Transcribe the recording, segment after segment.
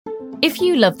If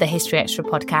you love the History Extra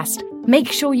podcast,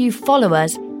 make sure you follow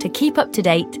us to keep up to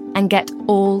date and get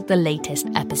all the latest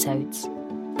episodes.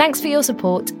 Thanks for your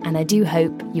support, and I do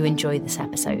hope you enjoy this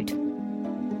episode.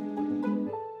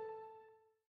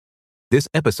 This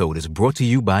episode is brought to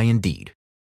you by Indeed.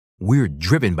 We're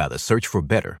driven by the search for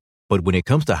better, but when it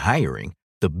comes to hiring,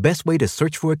 the best way to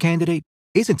search for a candidate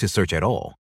isn't to search at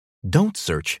all. Don't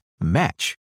search,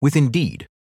 match with Indeed.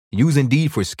 Use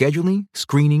Indeed for scheduling,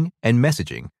 screening, and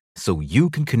messaging so you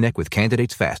can connect with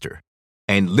candidates faster.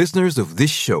 And listeners of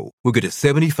this show will get a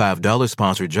 $75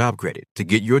 sponsored job credit to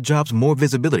get your jobs more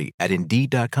visibility at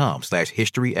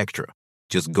Indeed.com/historyextra.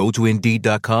 Just go to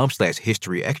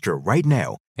Indeed.com/historyextra right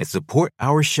now and support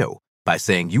our show by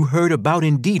saying you heard about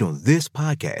Indeed on this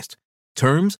podcast.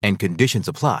 Terms and conditions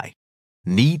apply.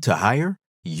 Need to hire?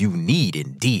 You need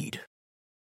Indeed.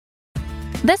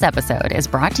 This episode is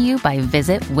brought to you by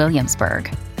Visit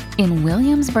Williamsburg. In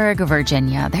Williamsburg,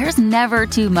 Virginia, there's never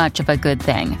too much of a good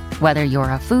thing. Whether you're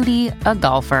a foodie, a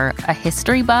golfer, a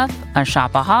history buff, a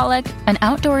shopaholic, an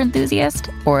outdoor enthusiast,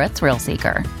 or a thrill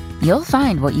seeker, you'll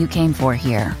find what you came for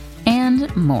here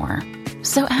and more.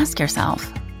 So ask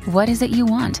yourself, what is it you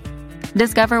want?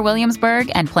 Discover Williamsburg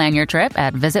and plan your trip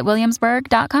at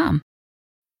visitwilliamsburg.com.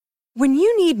 When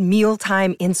you need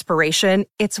mealtime inspiration,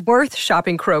 it's worth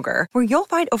shopping Kroger, where you'll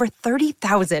find over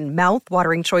 30,000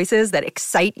 mouth-watering choices that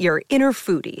excite your inner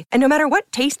foodie. And no matter what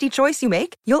tasty choice you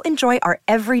make, you'll enjoy our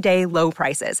everyday low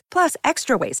prices, plus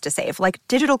extra ways to save, like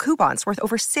digital coupons worth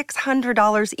over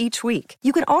 $600 each week.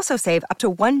 You can also save up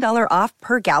to $1 off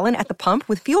per gallon at the pump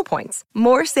with fuel points.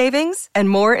 More savings and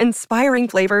more inspiring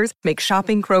flavors make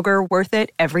shopping Kroger worth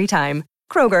it every time.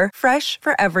 Kroger, fresh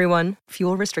for everyone.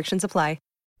 Fuel restrictions apply.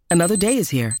 Another day is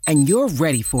here, and you're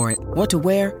ready for it. What to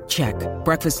wear? Check.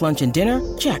 Breakfast, lunch, and dinner?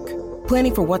 Check.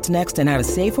 Planning for what's next and how to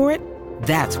save for it?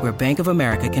 That's where Bank of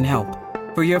America can help.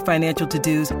 For your financial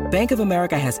to-dos, Bank of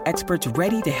America has experts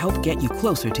ready to help get you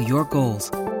closer to your goals.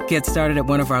 Get started at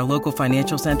one of our local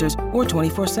financial centers or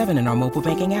 24/7 in our mobile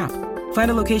banking app.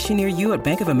 Find a location near you at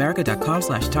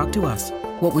bankofamerica.com/talktous.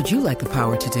 What would you like the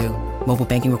power to do? Mobile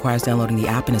banking requires downloading the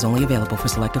app and is only available for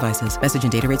select devices. Message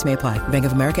and data rates may apply. Bank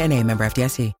of America N.A., member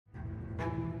FDIC.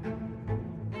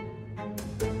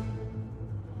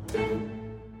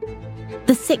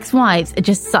 The Six Wives are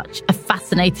just such a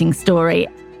fascinating story.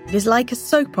 It is like a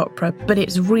soap opera, but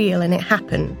it's real and it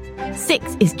happened.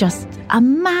 Six is just a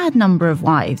mad number of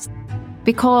wives.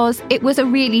 Because it was a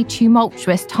really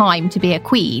tumultuous time to be a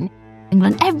queen.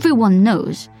 England, everyone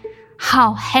knows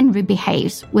how Henry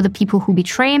behaves with the people who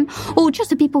betray him, or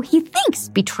just the people he thinks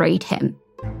betrayed him.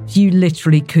 You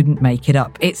literally couldn't make it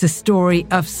up. It's a story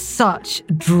of such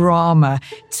drama,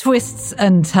 twists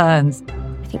and turns.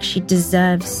 I think she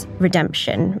deserves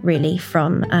redemption, really,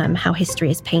 from how history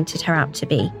has painted her out to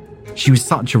be. She was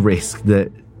such a risk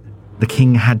that the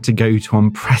king had to go to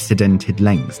unprecedented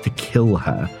lengths to kill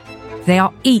her. They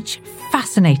are each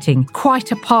fascinating,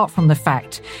 quite apart from the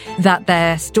fact that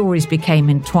their stories became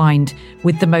entwined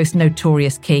with the most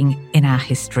notorious king in our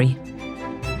history.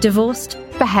 Divorced,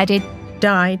 Beheaded,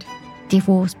 died,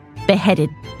 divorced, beheaded,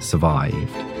 Survived.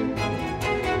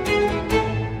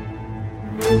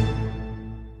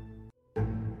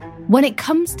 When it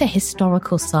comes to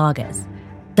historical sagas,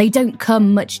 they don't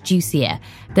come much juicier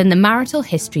than the marital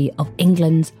history of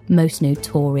England's most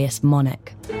notorious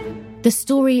monarch. The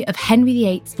story of Henry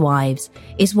VIII's wives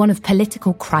is one of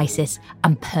political crisis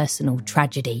and personal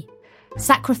tragedy,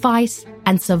 sacrifice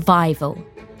and survival,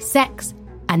 sex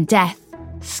and death,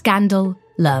 scandal,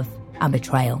 love and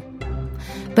betrayal.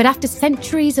 But after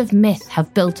centuries of myth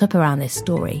have built up around this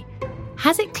story,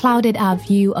 has it clouded our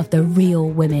view of the real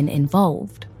women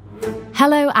involved?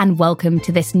 Hello and welcome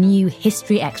to this new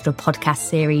History Extra podcast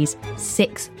series,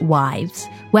 Six Wives,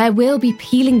 where we'll be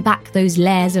peeling back those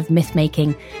layers of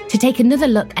myth-making to take another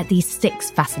look at these six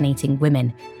fascinating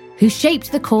women who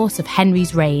shaped the course of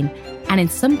Henry's reign and, in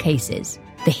some cases,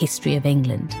 the history of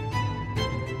England.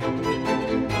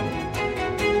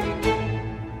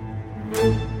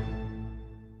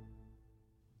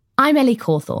 I'm Ellie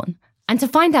Cawthorne, and to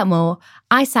find out more,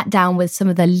 I sat down with some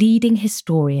of the leading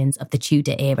historians of the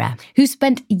Tudor era who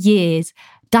spent years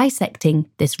dissecting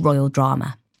this royal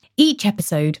drama. Each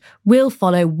episode will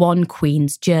follow one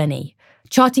queen's journey,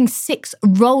 charting six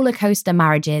rollercoaster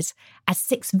marriages as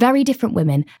six very different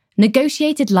women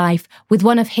negotiated life with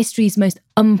one of history's most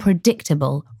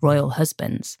unpredictable royal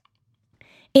husbands.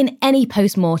 In any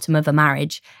post-mortem of a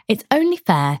marriage, it's only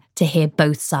fair to hear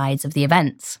both sides of the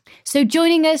events. So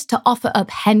joining us to offer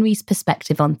up Henry's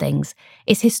perspective on things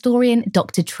is historian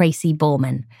Dr. Tracy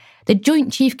Borman, the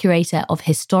Joint Chief Curator of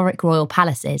Historic Royal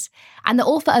Palaces and the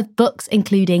author of books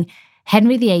including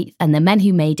Henry VIII and the Men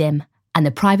Who Made Him, and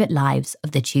the private lives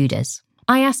of the Tudors.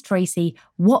 I asked Tracy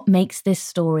what makes this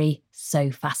story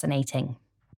so fascinating.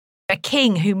 A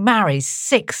king who marries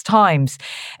 6 times,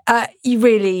 you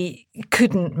really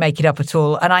couldn't make it up at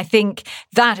all. And I think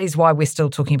that is why we're still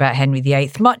talking about Henry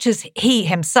VIII, much as he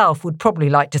himself would probably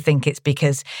like to think it's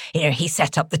because, he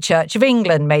set up the Church of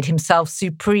England, made himself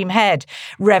supreme head,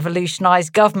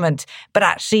 revolutionised government. But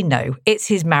actually, no, it's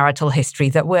his marital history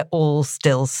that we're all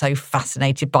still so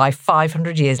fascinated by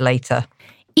 500 years later.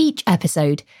 Each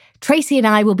episode, Tracy and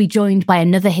I will be joined by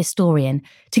another historian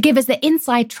to give us the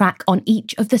inside track on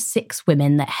each of the 6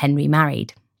 women that Henry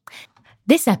married.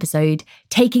 This episode,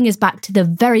 taking us back to the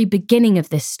very beginning of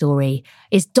this story,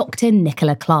 is Dr.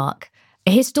 Nicola Clark,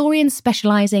 a historian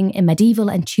specialising in medieval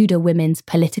and Tudor women's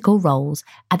political roles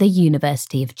at the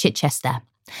University of Chichester.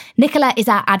 Nicola is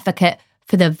our advocate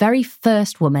for the very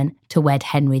first woman to wed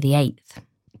Henry VIII,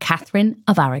 Catherine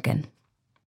of Aragon.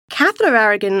 Catherine of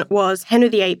Aragon was Henry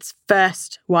VIII's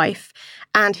first wife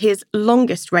and his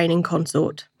longest reigning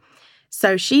consort.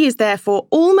 So she is therefore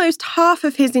almost half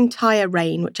of his entire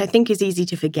reign, which I think is easy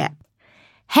to forget.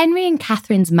 Henry and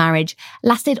Catherine's marriage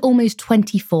lasted almost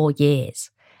 24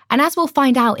 years. And as we'll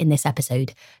find out in this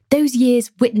episode, those years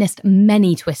witnessed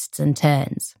many twists and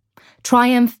turns.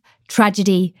 Triumph,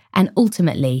 tragedy, and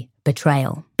ultimately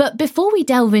betrayal. But before we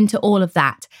delve into all of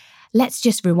that, let's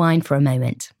just rewind for a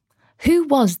moment. Who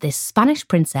was this Spanish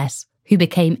princess who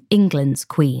became England's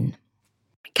queen?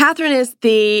 Catherine is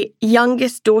the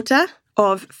youngest daughter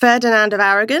of Ferdinand of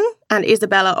Aragon and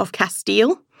Isabella of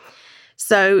Castile.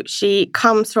 So she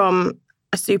comes from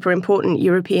a super important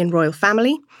European royal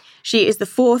family. She is the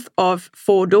 4th of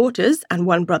 4 daughters and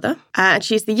 1 brother, and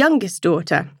she's the youngest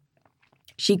daughter.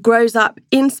 She grows up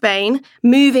in Spain,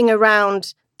 moving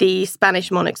around the Spanish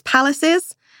monarch's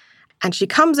palaces, and she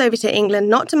comes over to England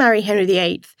not to marry Henry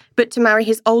VIII, but to marry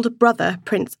his older brother,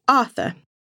 Prince Arthur.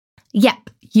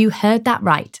 Yep, you heard that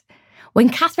right. When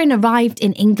Catherine arrived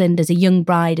in England as a young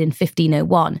bride in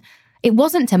 1501, it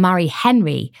wasn't to marry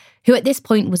Henry, who at this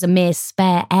point was a mere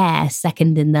spare heir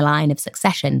second in the line of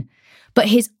succession, but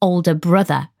his older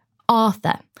brother,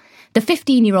 Arthur, the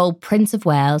 15-year-old Prince of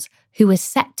Wales, who was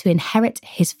set to inherit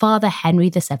his father Henry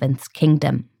VII's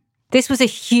kingdom. This was a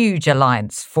huge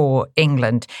alliance for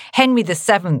England. Henry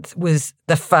VII was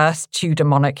the first Tudor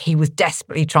monarch. He was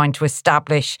desperately trying to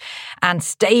establish and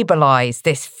stabilise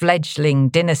this fledgling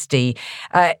dynasty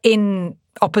in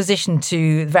opposition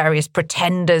to various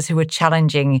pretenders who were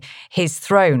challenging his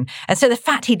throne. And so the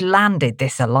fact he'd landed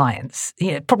this alliance,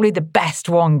 probably the best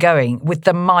one going with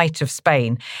the might of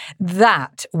Spain,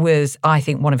 that was, I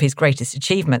think, one of his greatest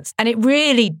achievements. And it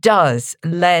really does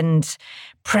lend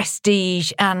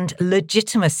prestige and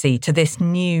legitimacy to this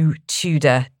new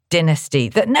Tudor dynasty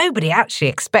that nobody actually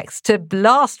expects to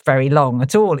last very long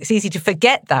at all. It's easy to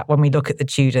forget that when we look at the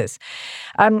Tudors.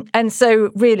 And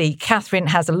so really, Catherine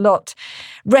has a lot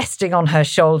resting on her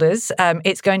shoulders.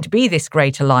 It's going to be this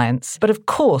great alliance. But of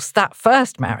course, that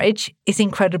first marriage is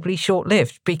incredibly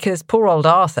short-lived because poor old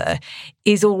Arthur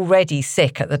is already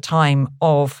sick at the time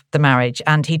of the marriage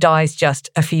and he dies just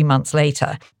a few months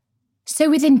later. So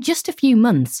within just a few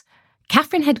months,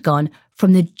 Catherine had gone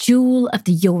from the jewel of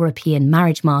the European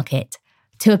marriage market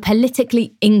to a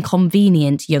politically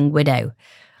inconvenient young widow,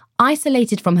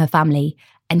 isolated from her family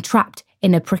and trapped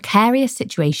in a precarious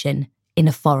situation in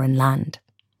a foreign land.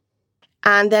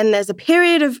 And then there's a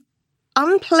period of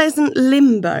unpleasant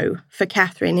limbo for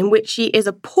Catherine in which she is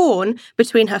a pawn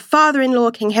between her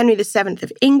father-in-law, King Henry VII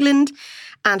of England,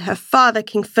 and her father,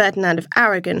 King Ferdinand of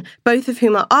Aragon, both of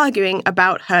whom are arguing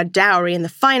about her dowry and the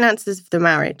finances of the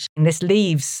marriage. And this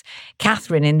leaves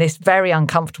Catherine in this very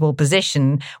uncomfortable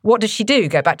position. What does she do?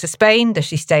 Go back to Spain? Does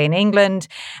she stay in England?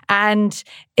 And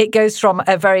it goes from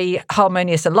a very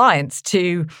harmonious alliance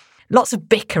to lots of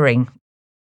bickering.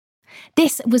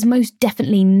 This was most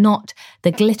definitely not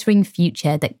the glittering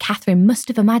future that Catherine must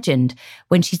have imagined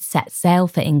when she'd set sail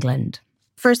for England.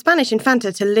 For a Spanish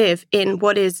infanta to live in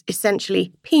what is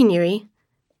essentially penury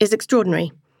is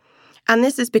extraordinary. And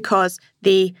this is because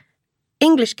the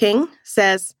English king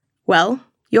says, well,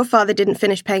 your father didn't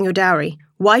finish paying your dowry.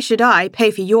 Why should I pay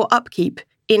for your upkeep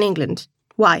in England?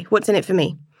 Why? What's in it for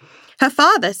me? Her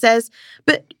father says,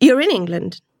 but you're in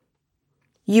England.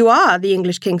 You are the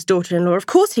English king's daughter-in-law. Of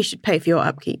course he should pay for your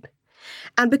upkeep.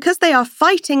 And because they are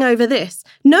fighting over this,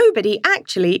 nobody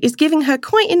actually is giving her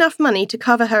quite enough money to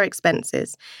cover her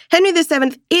expenses. Henry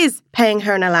VII is paying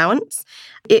her an allowance.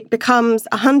 It becomes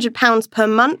 £100 per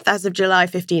month as of July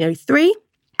 1503.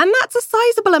 And that's a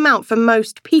sizable amount for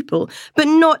most people, but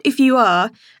not if you are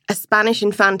a Spanish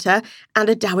infanta and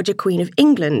a Dowager Queen of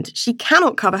England. She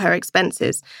cannot cover her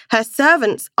expenses. Her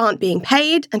servants aren't being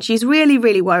paid, and she's really,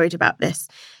 really worried about this.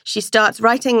 She starts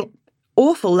writing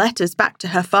awful letters back to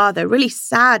her father, really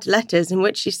sad letters in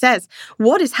which she says,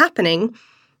 "What is happening?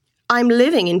 I'm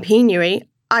living in penury.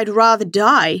 I'd rather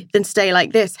die than stay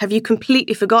like this. Have you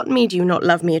completely forgotten me? Do you not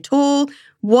love me at all?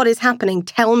 What is happening?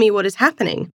 Tell me what is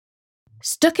happening."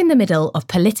 Stuck in the middle of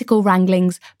political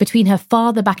wranglings between her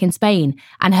father back in Spain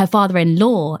and her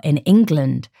father-in-law in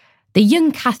England, the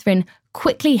young Catherine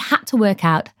quickly had to work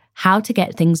out how to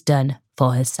get things done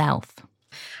for herself.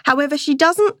 However, she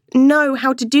doesn't know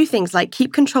how to do things like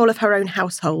keep control of her own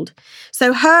household.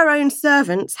 So her own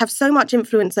servants have so much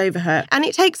influence over her, and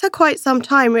it takes her quite some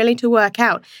time really to work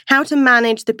out how to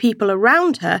manage the people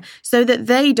around her so that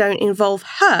they don't involve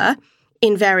her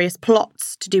in various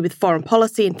plots to do with foreign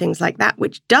policy and things like that,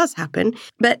 which does happen.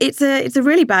 But it's a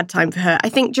really bad time for her. I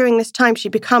think during this time she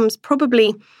becomes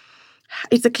probably,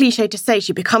 it's a cliche to say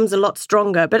she becomes a lot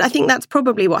stronger, but I think that's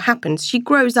probably what happens. She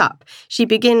grows up. She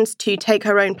begins to take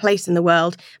her own place in the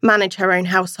world, manage her own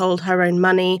household, her own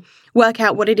money, work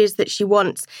out what it is that she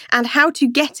wants and how to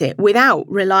get it without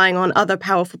relying on other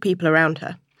powerful people around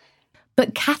her.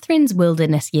 But Catherine's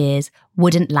wilderness years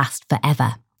wouldn't last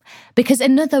forever, because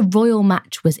another royal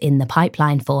match was in the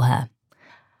pipeline for her.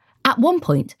 At one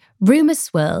point, rumours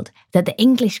swirled that the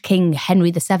English King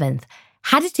Henry VII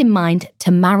had it in mind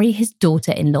to marry his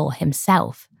daughter-in-law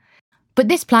himself. But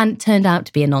this plan turned out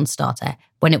to be a non-starter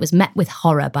when it was met with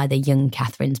horror by the young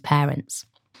Catherine's parents.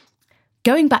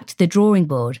 Going back to the drawing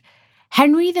board,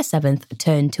 Henry VII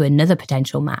turned to another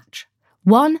potential match,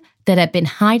 one that had been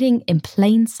hiding in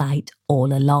plain sight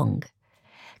all along.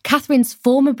 Catherine's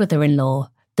former brother-in-law,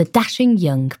 the dashing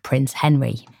young Prince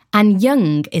Henry. And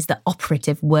young is the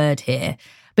operative word here,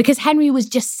 because Henry was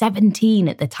just 17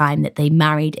 at the time that they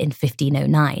married in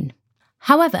 1509.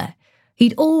 However,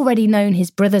 he'd already known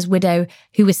his brother's widow,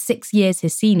 who was 6 years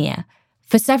his senior,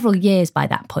 for several years by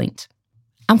that point.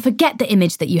 And forget the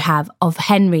image that you have of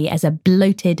Henry as a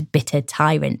bloated, bitter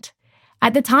tyrant.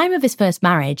 At the time of his first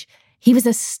marriage, he was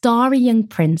a starry young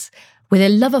prince with a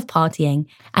love of partying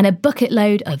and a bucket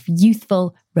load of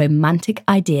youthful, romantic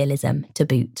idealism to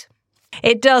boot.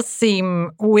 It does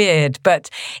seem weird, but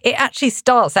it actually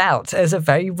starts out as a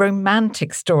very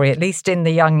romantic story, at least in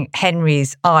the young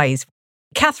Henry's eyes.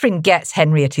 Catherine gets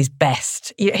Henry at his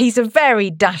best. He's a very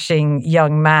dashing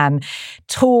young man,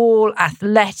 tall,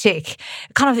 athletic,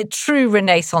 kind of a true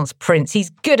Renaissance prince. He's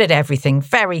good at everything,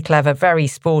 very clever, very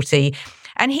sporty.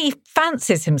 And he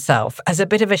fancies himself as a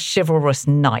bit of a chivalrous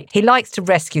knight. He likes to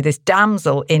rescue this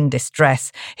damsel in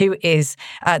distress, who is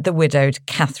the widowed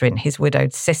Catherine, his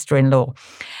widowed sister-in-law.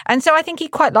 And so I think he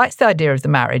quite likes the idea of the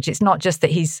marriage. It's not just that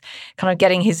he's kind of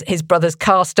getting his brother's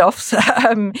cast-offs.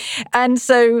 And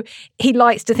so he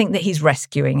likes to think that he's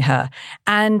rescuing her.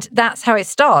 And that's how it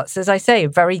starts. As I say, a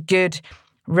very good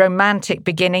romantic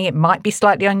beginning. It might be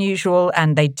slightly unusual,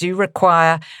 and they do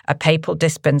require a papal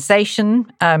dispensation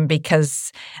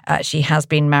because she has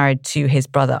been married to his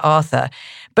brother Arthur.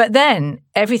 But then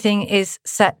everything is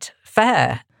set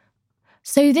fair.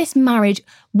 So this marriage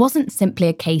wasn't simply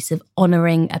a case of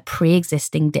honouring a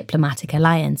pre-existing diplomatic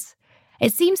alliance.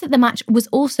 It seems that the match was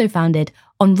also founded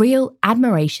on real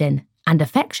admiration and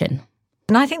affection.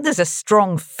 And I think there's a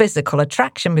strong physical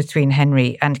attraction between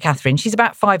Henry and Catherine. She's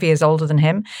about 5 years older than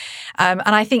him. And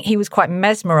I think he was quite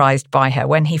mesmerised by her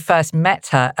when he first met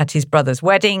her at his brother's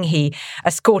wedding. He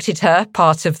escorted her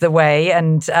part of the way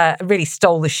and really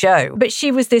stole the show. But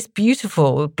she was this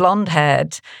beautiful,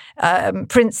 blonde-haired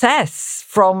princess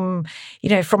from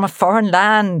a foreign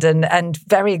land and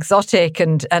very exotic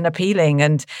and appealing.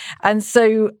 And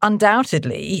so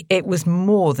undoubtedly, it was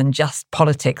more than just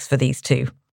politics for these two.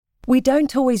 We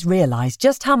don't always realise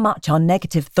just how much our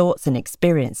negative thoughts and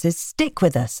experiences stick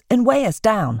with us and weigh us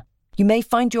down. You may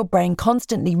find your brain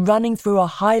constantly running through a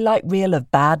highlight reel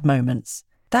of bad moments.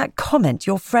 That comment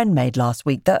your friend made last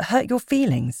week that hurt your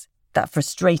feelings. That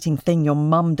frustrating thing your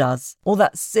mum does. Or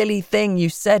that silly thing you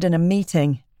said in a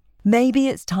meeting. Maybe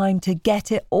it's time to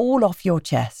get it all off your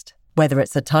chest. Whether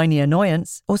it's a tiny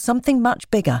annoyance or something much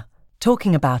bigger.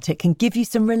 Talking about it can give you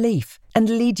some relief and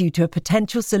lead you to a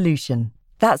potential solution.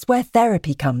 That's where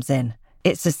therapy comes in.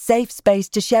 It's a safe space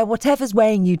to share whatever's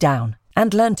weighing you down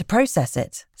and learn to process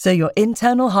it, so your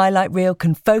internal highlight reel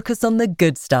can focus on the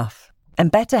good stuff.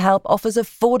 And BetterHelp offers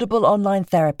affordable online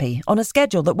therapy on a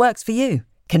schedule that works for you.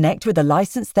 Connect with a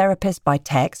licensed therapist by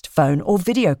text, phone, or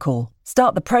video call.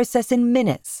 Start the process in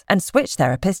minutes and switch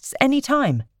therapists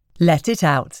anytime. Let it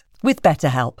out with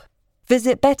BetterHelp.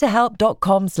 Visit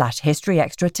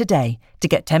betterhelp.com/historyextra today to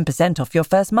get 10% off your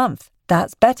first month.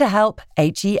 That's BetterHelp,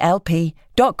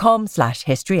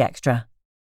 HELP.com/historyextra.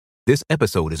 This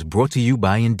episode is brought to you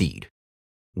by Indeed.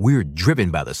 We're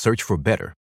driven by the search for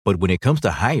better, but when it comes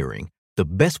to hiring, the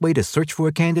best way to search for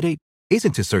a candidate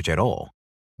isn't to search at all.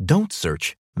 Don't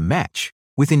search, match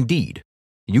with Indeed.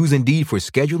 Use Indeed for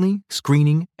scheduling,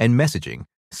 screening, and messaging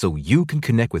so you can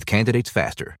connect with candidates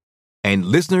faster. And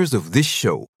listeners of this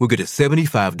show will get a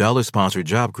 $75 sponsored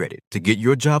job credit to get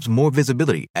your jobs more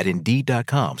visibility at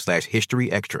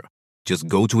Indeed.com/historyextra. Just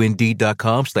go to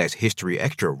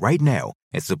Indeed.com/historyextra right now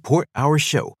and support our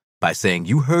show by saying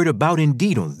you heard about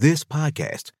Indeed on this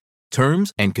podcast.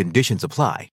 Terms and conditions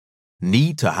apply.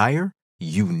 Need to hire?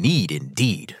 You need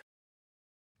Indeed.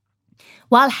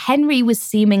 While Henry was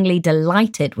seemingly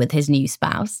delighted with his new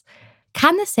spouse,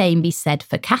 can the same be said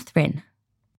for Catherine?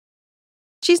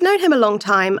 She's known him a long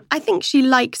time. I think she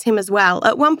likes him as well.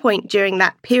 At one point during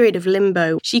that period of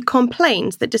limbo, she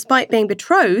complains that despite being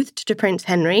betrothed to Prince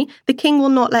Henry, the king will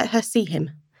not let her see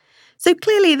him. So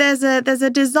clearly there's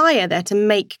a desire there to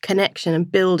make connection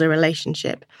and build a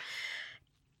relationship.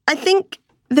 I think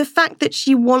the fact that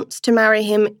she wants to marry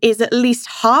him is at least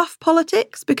half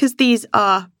politics, because these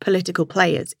are political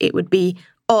players. It would be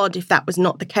odd if that was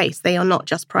not the case. They are not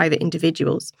just private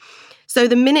individuals. So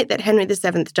the minute that Henry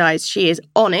VII dies, she is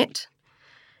on it,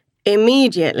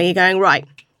 immediately going, right,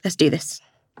 let's do this.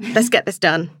 Let's get this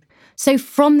done. So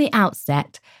from the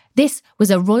outset, this was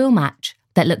a royal match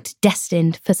that looked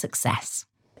destined for success.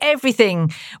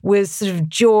 Everything was sort of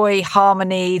joy,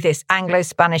 harmony, this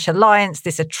Anglo-Spanish alliance,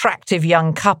 this attractive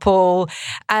young couple,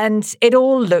 and it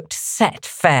all looked set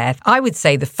fair. I would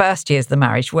say the first years of the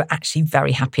marriage were actually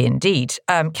very happy indeed.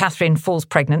 Catherine falls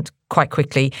pregnant quite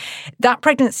quickly. That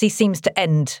pregnancy seems to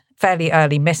end fairly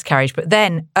early, miscarriage, but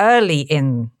then early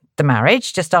in the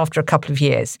marriage, just after a couple of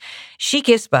years, she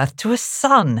gives birth to a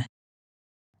son.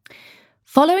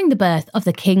 Following the birth of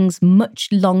the king's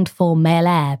much-longed-for male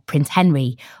heir, Prince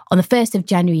Henry, on the 1st of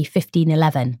January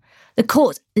 1511, the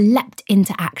court leapt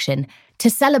into action to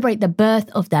celebrate the birth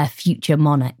of their future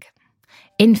monarch.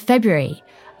 In February,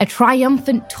 a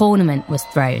triumphant tournament was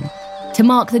thrown to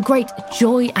mark the great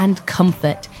joy and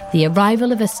comfort the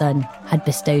arrival of a son had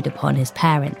bestowed upon his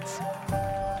parents.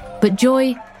 But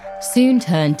joy soon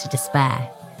turned to despair,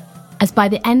 as by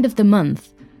the end of the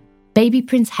month, baby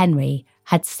Prince Henry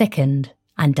had sickened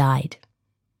and died.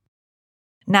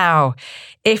 Now,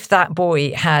 if that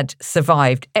boy had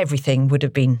survived, everything would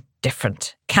have been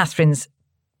different. Catherine's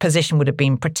position would have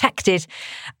been protected.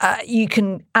 You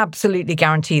can absolutely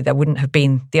guarantee there wouldn't have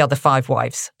been the other 5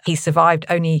 wives. He survived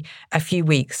only a few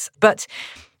weeks. But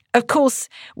of course,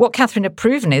 what Catherine had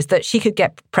proven is that she could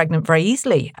get pregnant very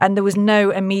easily, and there was no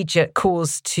immediate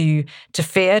cause to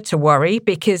fear, to worry,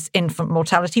 because infant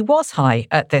mortality was high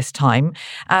at this time.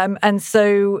 And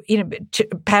so,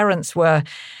 parents were,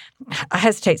 I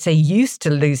hesitate to say, used to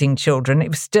losing children. It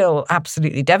was still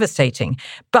absolutely devastating,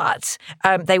 but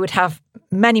they would have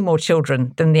many more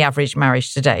children than the average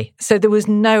marriage today. So there was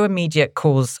no immediate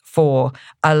cause for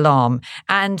alarm.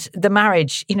 And the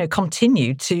marriage,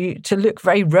 continued to look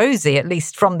very rosy, at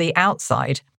least from the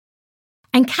outside.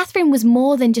 And Catherine was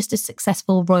more than just a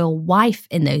successful royal wife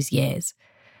in those years.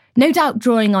 No doubt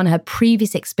drawing on her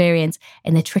previous experience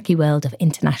in the tricky world of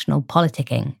international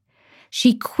politicking,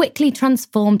 she quickly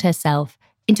transformed herself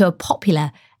into a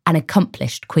popular and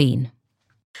accomplished queen.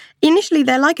 Initially,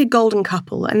 they're like a golden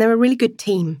couple, and they're a really good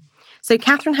team. So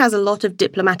Catherine has a lot of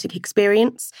diplomatic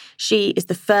experience. She is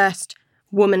the first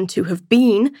woman to have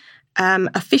been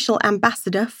official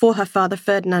ambassador for her father,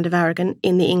 Ferdinand of Aragon,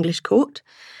 in the English court.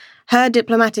 Her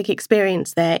diplomatic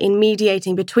experience there in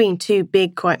mediating between 2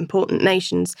 big, quite important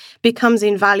nations becomes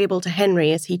invaluable to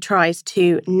Henry as he tries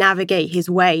to navigate his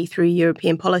way through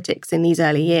European politics in these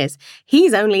early years.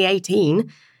 He's only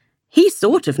 18. He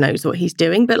sort of knows what he's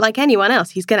doing, but like anyone else,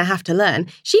 he's going to have to learn.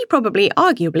 She probably,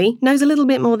 arguably, knows a little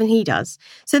bit more than he does.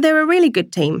 So they're a really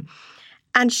good team.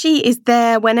 And she is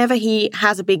there whenever he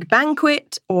has a big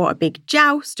banquet or a big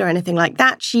joust or anything like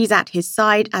that. She's at his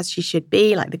side, as she should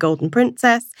be, like the Golden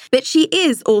Princess. But she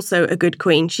is also a good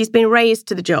queen. She's been raised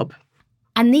to the job.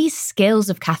 And these skills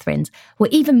of Catherine's were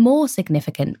even more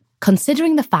significant,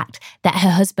 considering the fact that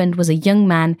her husband was a young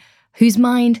man whose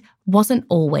mind wasn't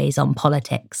always on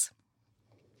politics.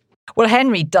 Well,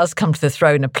 Henry does come to the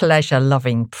throne a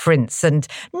pleasure-loving prince and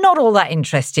not all that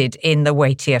interested in the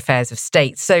weighty affairs of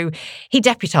state. So he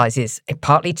deputises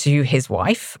partly to his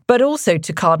wife, but also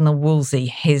to Cardinal Wolsey,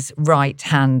 his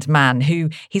right-hand man,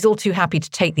 who he's all too happy to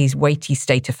take these weighty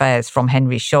state affairs from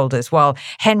Henry's shoulders, while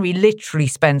Henry literally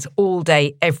spends all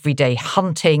day, every day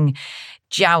hunting,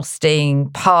 jousting,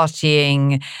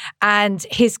 partying, and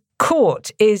his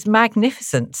court is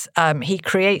magnificent. He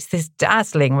creates this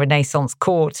dazzling Renaissance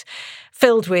court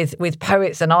filled with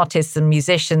poets and artists and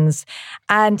musicians,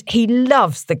 and he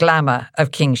loves the glamour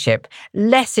of kingship,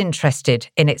 less interested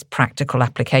in its practical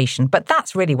application. But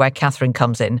that's really where Catherine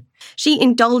comes in. She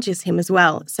indulges him as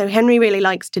well. So Henry really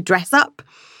likes to dress up.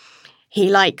 He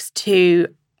likes to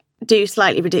do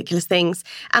slightly ridiculous things.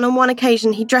 And on one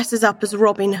occasion, he dresses up as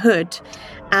Robin Hood,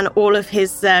 and all of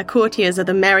his courtiers are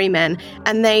the merry men,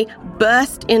 and they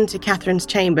burst into Catherine's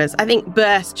chambers. I think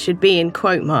burst should be in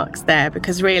quote marks there,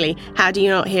 because really, how do you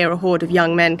not hear a horde of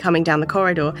young men coming down the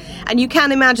corridor? And you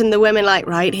can imagine the women like,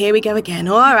 right, here we go again.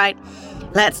 All right,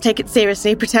 let's take it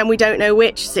seriously, pretend we don't know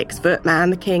which 6-foot man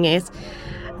the king is.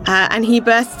 And he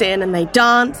bursts in, and they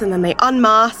dance, and then they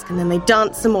unmask, and then they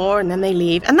dance some more, and then they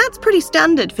leave. And that's pretty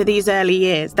standard for these early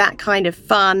years, that kind of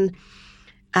fun.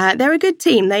 They're a good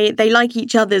team. They like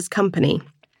each other's company.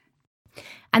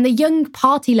 And the young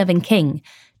party-loving king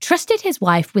trusted his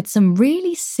wife with some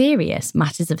really serious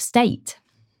matters of state.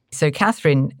 So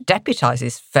Catherine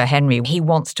deputises for Henry. He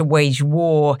wants to wage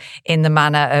war in the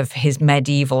manner of his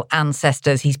medieval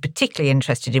ancestors. He's particularly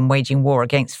interested in waging war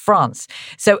against France.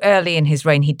 So early in his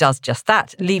reign, he does just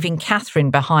that, leaving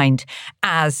Catherine behind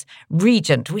as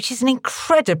regent, which is an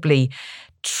incredibly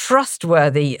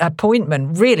trustworthy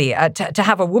appointment, really, to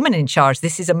have a woman in charge.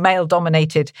 This is a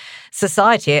male-dominated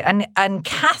society. And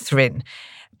Catherine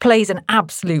plays an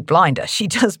absolute blinder. She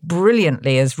does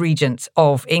brilliantly as regent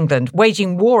of England,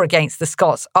 waging war against the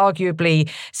Scots, arguably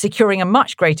securing a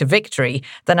much greater victory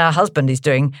than her husband is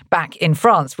doing back in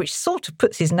France, which sort of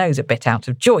puts his nose a bit out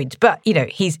of joint. But,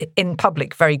 he's in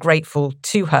public very grateful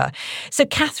to her. So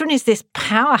Catherine is this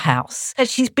powerhouse.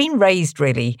 She's been raised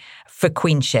really for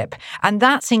queenship. And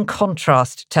that's in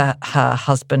contrast to her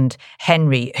husband,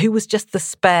 Henry, who was just the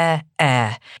spare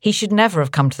heir. He should never have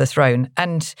come to the throne.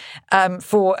 And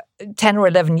for 10 or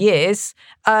 11 years,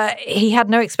 he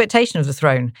had no expectation of the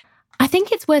throne. I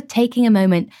think it's worth taking a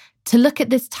moment to look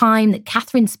at this time that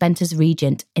Catherine spent as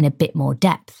regent in a bit more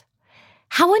depth.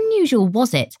 How unusual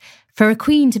was it for a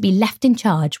queen to be left in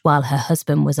charge while her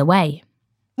husband was away?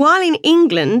 While in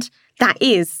England, that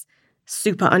is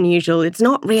super unusual. It's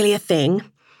not really a thing.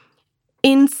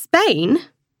 In Spain,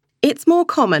 it's more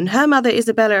common. Her mother,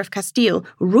 Isabella of Castile,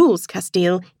 rules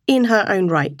Castile in her own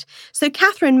right. So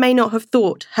Catherine may not have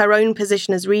thought her own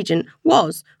position as regent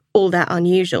was all that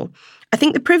unusual. I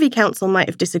think the Privy Council might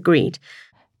have disagreed.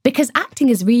 Because acting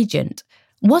as regent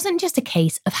wasn't just a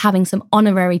case of having some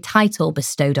honorary title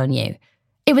bestowed on you.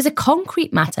 It was a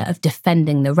concrete matter of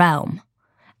defending the realm.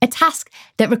 A task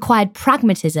that required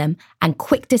pragmatism and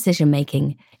quick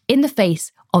decision-making in the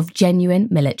face of genuine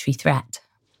military threat.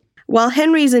 While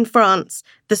Henry's in France,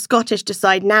 the Scottish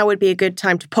decide now would be a good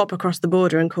time to pop across the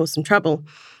border and cause some trouble.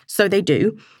 So they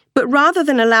do. But rather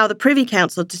than allow the Privy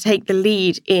Council to take the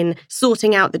lead in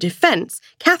sorting out the defence,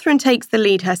 Catherine takes the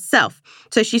lead herself.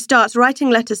 So she starts writing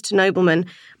letters to noblemen,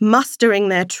 mustering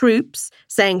their troops,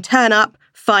 saying, turn up,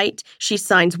 fight. She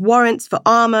signs warrants for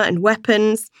armour and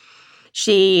weapons.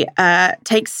 She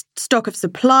takes stock of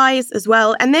supplies as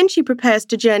well, and then she prepares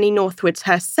to journey northwards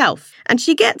herself. And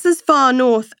she gets as far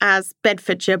north as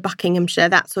Bedfordshire, Buckinghamshire,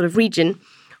 that sort of region,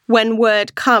 when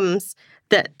word comes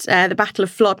that the Battle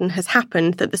of Flodden has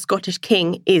happened, that the Scottish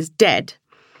king is dead.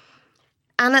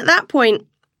 And at that point,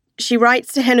 she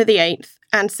writes to Henry VIII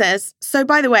and says, so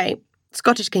by the way,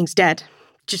 Scottish king's dead,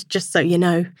 just so you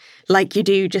know, like you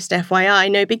do, just FYI,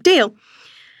 no big deal.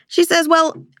 She says,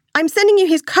 well, I'm sending you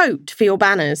his coat for your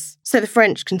banners so the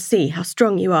French can see how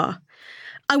strong you are.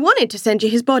 I wanted to send you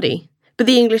his body, but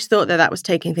the English thought that was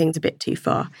taking things a bit too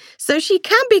far. So she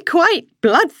can be quite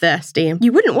bloodthirsty, and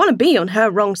you wouldn't want to be on her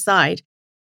wrong side.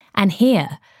 And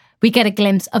here we get a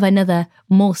glimpse of another,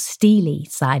 more steely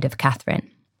side of Catherine.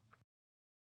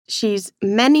 She's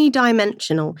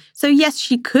many-dimensional. So yes,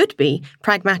 she could be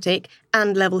pragmatic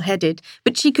and level-headed,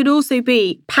 but she could also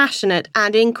be passionate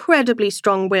and incredibly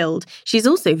strong-willed. She's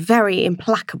also very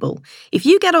implacable. If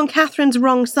you get on Catherine's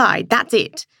wrong side, that's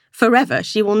it. Forever,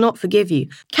 she will not forgive you.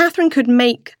 Catherine could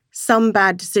make some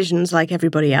bad decisions like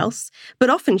everybody else, but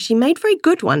often she made very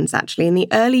good ones, actually, in the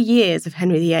early years of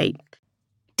Henry VIII.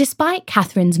 Despite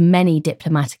Catherine's many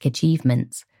diplomatic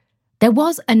achievements, there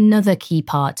was another key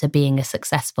part to being a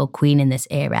successful queen in this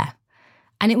era,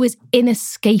 and it was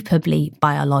inescapably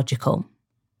biological.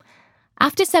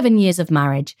 After 7 years of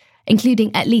marriage,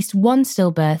 including at least one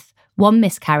stillbirth, one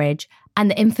miscarriage, and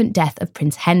the infant death of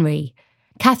Prince Henry,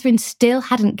 Catherine still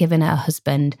hadn't given her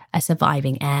husband a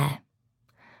surviving heir.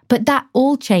 But that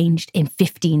all changed in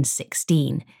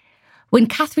 1516, when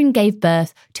Catherine gave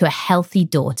birth to a healthy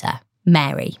daughter,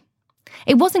 Mary.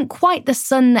 It wasn't quite the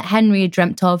son that Henry had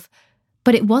dreamt of,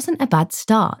 but it wasn't a bad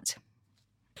start.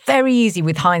 Very easy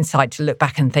with hindsight to look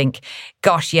back and think,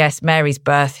 gosh, yes, Mary's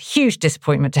birth, huge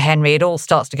disappointment to Henry. It all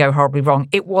starts to go horribly wrong.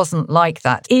 It wasn't like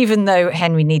that. Even though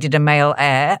Henry needed a male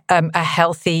heir, a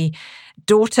healthy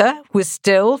daughter was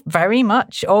still very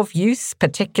much of use,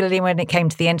 particularly when it came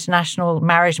to the international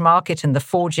marriage market and the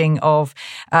forging of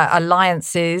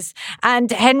alliances.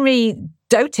 And Henry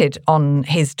doted on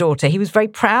his daughter. He was very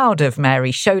proud of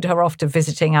Mary, showed her off to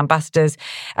visiting ambassadors,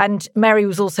 and Mary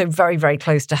was also very, very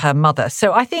close to her mother.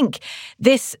 So I think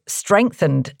this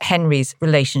strengthened Henry's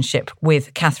relationship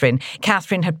with Catherine.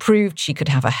 Catherine had proved she could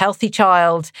have a healthy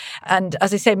child, and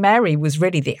as I say, Mary was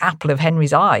really the apple of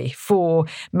Henry's eye for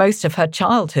most of her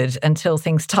childhood until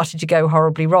things started to go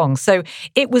horribly wrong. So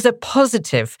it was a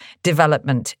positive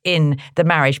development in the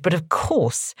marriage, but of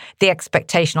course, the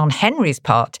expectation on Henry's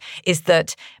part is that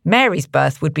Mary's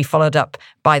birth would be followed up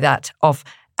by that of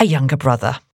a younger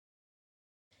brother.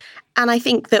 And I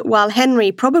think that while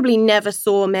Henry probably never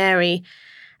saw Mary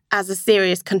as a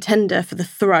serious contender for the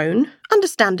throne,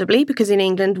 understandably, because in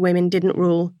England women didn't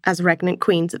rule as regnant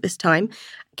queens at this time,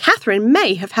 Catherine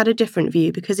may have had a different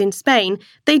view because in Spain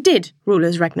they did rule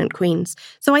as regnant queens.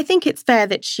 So I think it's fair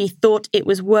that she thought it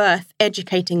was worth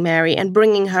educating Mary and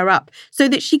bringing her up so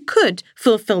that she could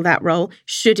fulfill that role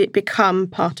should it become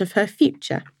part of her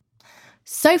future.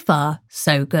 So far,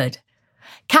 so good.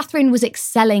 Catherine was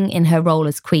excelling in her role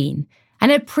as queen and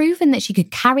had proven that she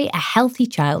could carry a healthy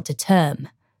child to term.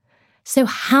 So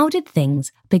how did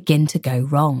things begin to go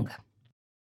wrong?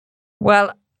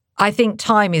 Well, I think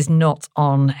time is not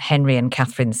on Henry and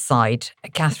Catherine's side.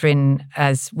 Catherine,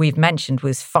 as we've mentioned,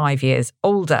 was 5 years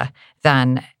older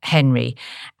than Henry.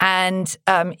 And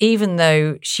even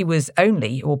though she was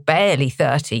only or barely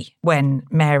 30 when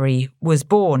Mary was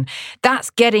born,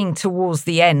 that's getting towards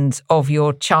the end of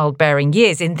your childbearing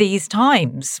years in these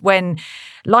times when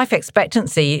life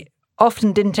expectancy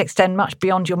often didn't extend much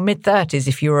beyond your mid-30s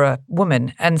if you were a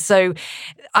woman. And so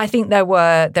I think there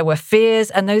were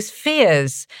fears, and those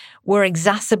fears were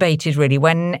exacerbated really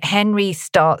when Henry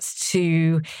starts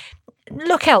to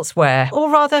look elsewhere, or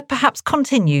rather perhaps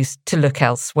continues to look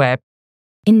elsewhere.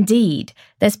 Indeed,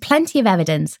 there's plenty of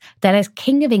evidence that as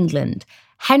King of England,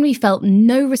 Henry felt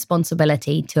no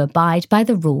responsibility to abide by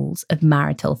the rules of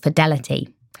marital fidelity.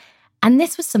 And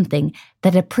this was something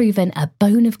that had proven a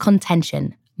bone of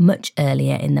contention much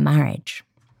earlier in the marriage.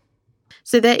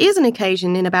 So there is an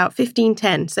occasion in about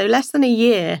 1510, so less than a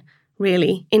year,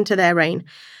 really, into their reign,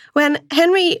 when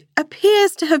Henry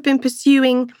appears to have been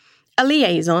pursuing a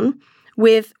liaison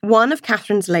with one of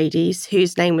Catherine's ladies,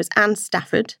 whose name was Anne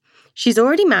Stafford. She's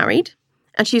already married,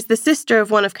 and she's the sister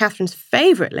of one of Catherine's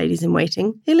favourite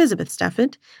ladies-in-waiting, Elizabeth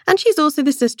Stafford, and she's also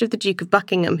the sister of the Duke of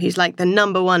Buckingham, who's like the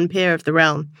number one peer of the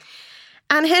realm.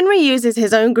 And Henry uses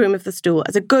his own groom of the stool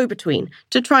as a go-between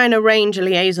to try and arrange a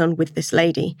liaison with this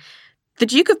lady. The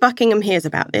Duke of Buckingham hears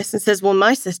about this and says, well,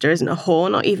 my sister isn't a whore,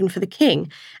 not even for the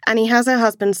king, and he has her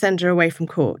husband send her away from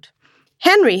court.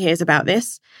 Henry hears about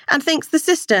this and thinks the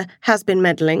sister has been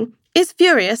meddling, is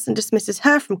furious and dismisses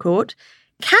her from court.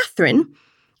 Catherine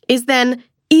is then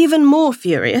even more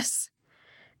furious,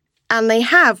 and they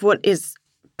have what is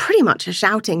pretty much a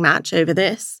shouting match over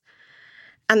this.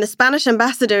 And the Spanish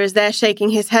ambassador is there shaking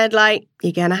his head like,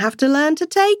 you're going to have to learn to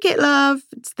take it, love.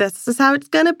 This is how it's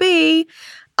going to be.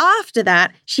 After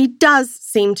that, she does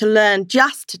seem to learn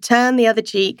just to turn the other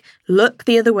cheek, look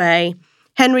the other way.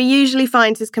 Henry usually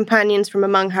finds his companions from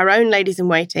among her own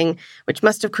ladies-in-waiting, which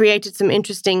must have created some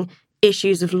interesting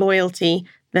issues of loyalty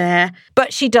there.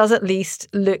 But she does at least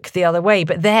look the other way.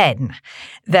 But then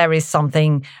there is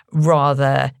something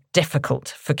rather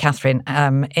difficult for Catherine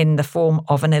in the form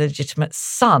of an illegitimate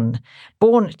son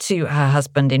born to her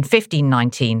husband in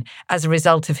 1519 as a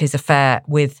result of his affair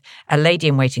with a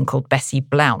lady-in-waiting called Bessie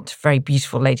Blount, very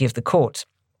beautiful lady of the court.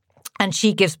 And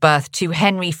she gives birth to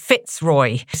Henry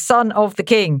Fitzroy, son of the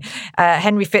king,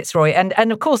 Henry Fitzroy.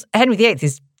 And of course, Henry VIII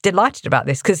is delighted about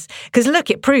this because look,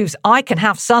 it proves I can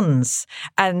have sons.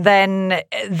 And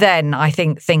then I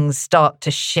think things start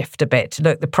to shift a bit.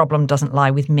 Look, the problem doesn't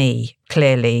lie with me,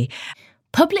 clearly.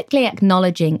 Publicly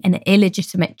acknowledging an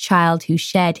illegitimate child who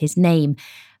shared his name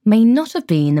may not have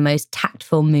been the most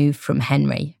tactful move from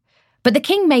Henry. But the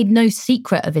king made no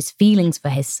secret of his feelings for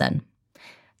his son.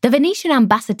 The Venetian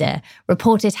ambassador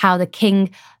reported how the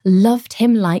king loved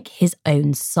him like his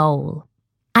own soul.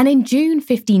 And in June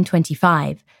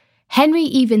 1525, Henry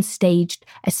even staged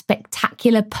a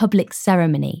spectacular public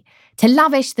ceremony to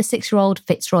lavish the 6-year-old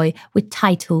Fitzroy with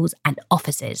titles and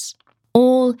offices,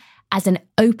 all as an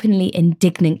openly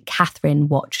indignant Catherine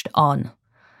watched on.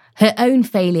 her own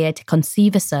failure to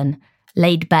conceive a son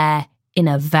laid bare in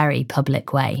a very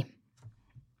public way.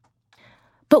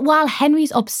 But while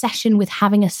Henry's obsession with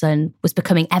having a son was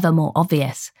becoming ever more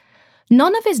obvious,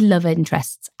 none of his love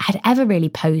interests had ever really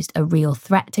posed a real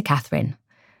threat to Catherine.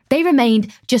 They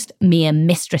remained just mere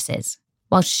mistresses,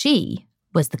 while she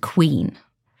was the queen.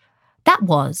 That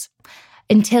was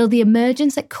until the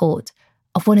emergence at court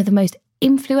of one of the most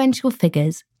influential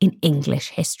figures in English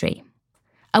history.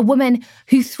 A woman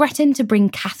who threatened to bring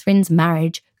Catherine's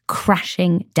marriage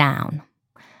crashing down.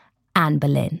 Anne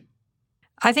Boleyn.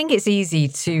 I think it's easy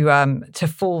to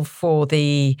fall for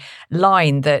the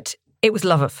line that it was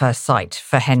love at first sight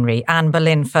for Henry. Anne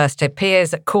Boleyn first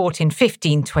appears at court in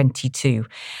 1522.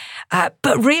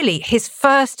 But really, his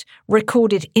first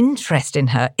recorded interest in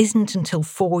her isn't until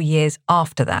 4 years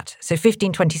after that. So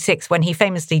 1526, when he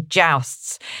famously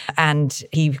jousts and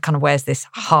he kind of wears this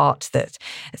heart that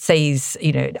says,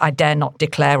 I dare not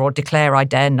declare, or declare I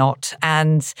dare not.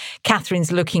 And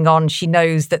Catherine's looking on. She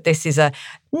knows that this is a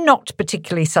not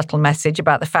particularly subtle message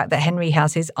about the fact that Henry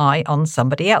has his eye on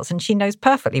somebody else. And she knows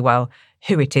perfectly well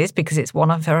who it is because it's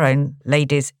one of her own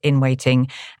ladies in waiting,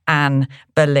 Anne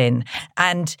Boleyn.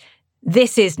 And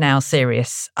this is now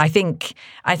serious. I think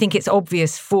it's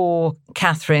obvious for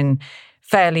Catherine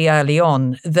fairly early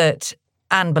on that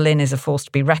Anne Boleyn is a force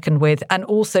to be reckoned with, and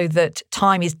also that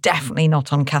time is definitely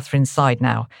not on Catherine's side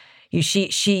now.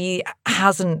 She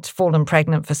hasn't fallen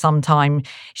pregnant for some time.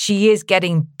 She is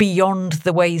getting beyond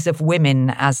the ways of women,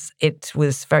 as it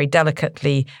was very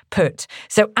delicately put.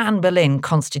 So Anne Boleyn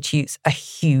constitutes a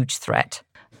huge threat.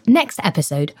 Next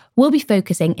episode, we'll be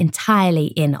focusing entirely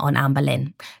in on Anne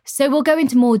Boleyn, so we'll go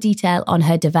into more detail on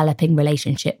her developing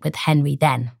relationship with Henry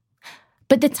then.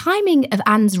 But the timing of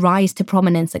Anne's rise to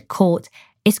prominence at court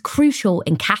is crucial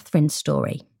in Catherine's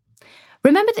story.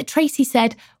 Remember that Tracy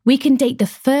said we can date the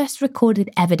first recorded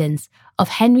evidence of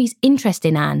Henry's interest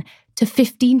in Anne to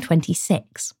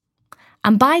 1526.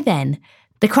 And by then,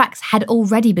 the cracks had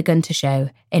already begun to show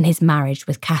in his marriage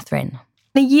with Catherine.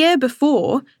 The year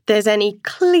before there's any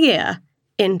clear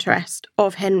interest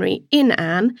of Henry in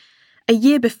Anne, a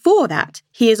year before that,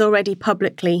 he is already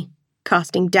publicly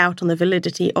casting doubt on the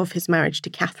validity of his marriage to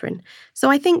Catherine. So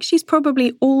I think she's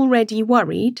probably already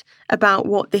worried about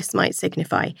what this might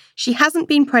signify. She hasn't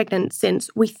been pregnant since,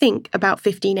 we think, about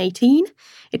 1518.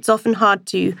 It's often hard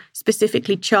to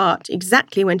specifically chart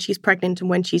exactly when she's pregnant and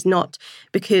when she's not,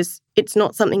 because it's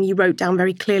not something you wrote down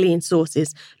very clearly in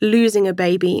sources. Losing a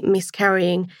baby,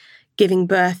 miscarrying, giving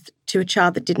birth to a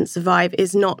child that didn't survive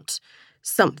is not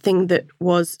something that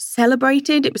was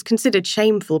celebrated. It was considered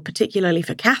shameful, particularly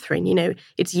for Catherine.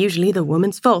 It's usually the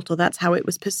woman's fault, or that's how it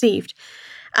was perceived.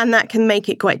 And that can make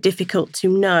it quite difficult to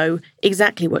know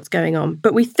exactly what's going on.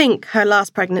 But we think her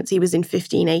last pregnancy was in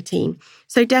 1518.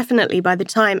 So definitely by the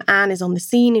time Anne is on the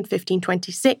scene in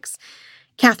 1526,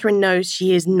 Catherine knows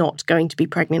she is not going to be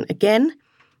pregnant again.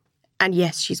 And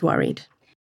yes, she's worried.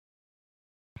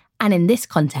 And in this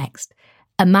context,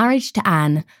 a marriage to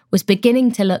Anne was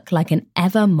beginning to look like an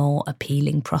ever more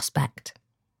appealing prospect.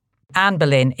 Anne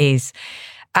Boleyn is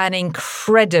an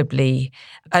incredibly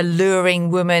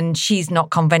alluring woman. She's not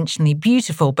conventionally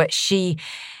beautiful, but she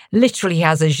literally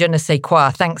has a je ne sais quoi,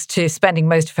 thanks to spending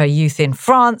most of her youth in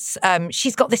France.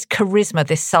 She's got this charisma,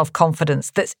 this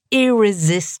self-confidence that's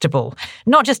irresistible,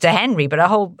 not just to Henry, but a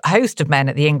whole host of men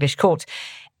at the English court.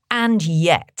 And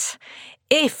yet,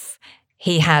 if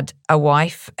he had a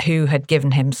wife who had given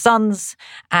him sons,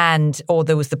 or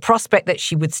there was the prospect that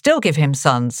she would still give him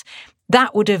sons,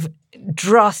 that would have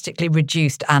drastically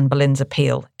reduced Anne Boleyn's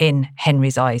appeal in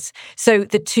Henry's eyes. So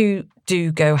the two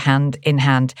do go hand in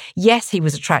hand. Yes, he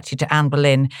was attracted to Anne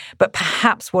Boleyn, but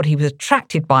perhaps what he was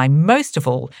attracted by most of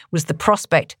all was the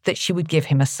prospect that she would give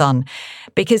him a son.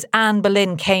 Because Anne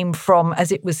Boleyn came from,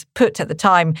 as it was put at the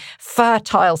time,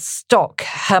 fertile stock.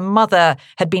 Her mother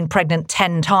had been pregnant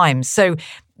 10 times. So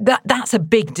that's a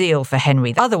big deal for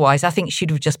Henry. Otherwise, I think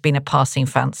she'd have just been a passing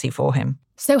fancy for him.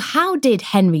 So how did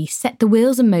Henry set the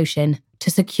wheels in motion to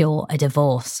secure a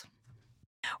divorce?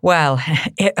 Well,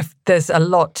 there's a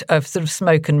lot of sort of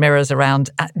smoke and mirrors around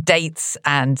dates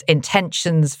and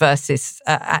intentions versus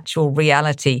actual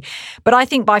reality. But I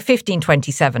think by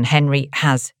 1527, Henry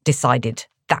has decided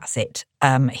that's it.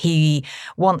 He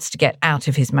wants to get out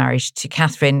of his marriage to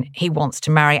Catherine. He wants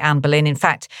to marry Anne Boleyn. In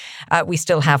fact, we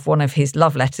still have one of his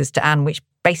love letters to Anne, which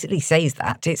basically says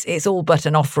that. It's all but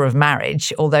an offer of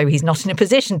marriage, although he's not in a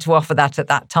position to offer that at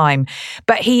that time.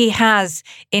 But he has,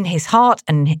 in his heart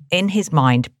and in his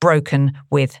mind, broken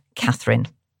with Catherine.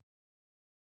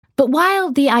 But while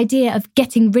the idea of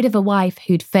getting rid of a wife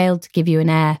who'd failed to give you an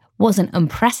heir wasn't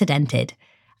unprecedented,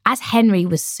 as Henry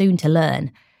was soon to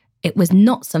learn, it was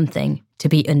not something to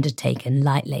be undertaken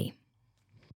lightly.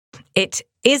 It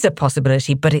is a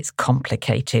possibility, but it's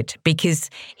complicated because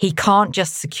he can't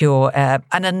just secure an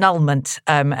annulment.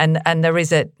 And there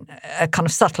is a kind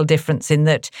of subtle difference in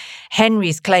that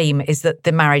Henry's claim is that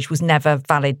the marriage was never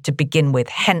valid to begin with,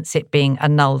 hence it being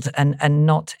annulled and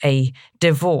not a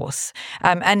divorce.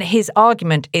 And his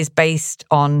argument is based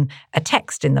on a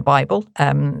text in the Bible,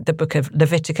 the book of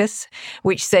Leviticus,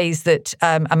 which says that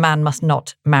a man must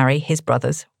not marry his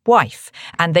brother's wife,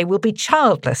 and they will be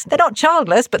childless. They're not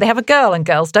childless, but they have a girl, and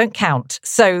girls don't count.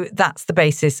 So that's the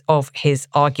basis of his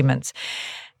argument.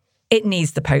 It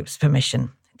needs the Pope's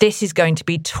permission. This is going to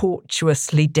be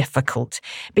tortuously difficult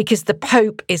because the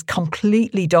Pope is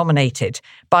completely dominated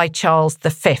by Charles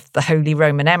V, the Holy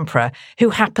Roman Emperor,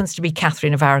 who happens to be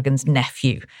Catherine of Aragon's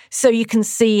nephew. So you can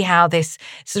see how this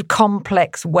sort of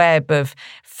complex web of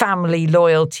family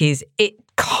loyalties, it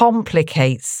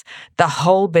complicates the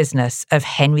whole business of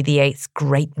Henry VIII's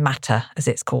great matter, as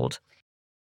it's called.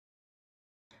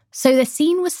 So the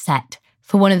scene was set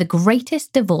for one of the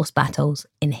greatest divorce battles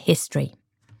in history.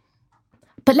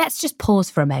 But let's just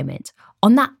pause for a moment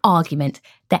on that argument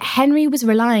that Henry was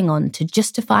relying on to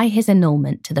justify his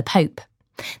annulment to the Pope.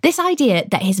 This idea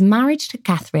that his marriage to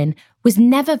Catherine was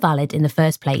never valid in the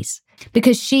first place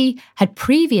because she had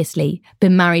previously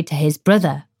been married to his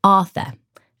brother, Arthur,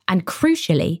 and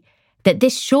crucially, that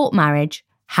this short marriage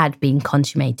had been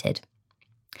consummated.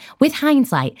 With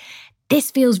hindsight, this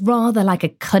feels rather like a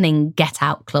cunning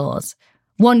get-out clause,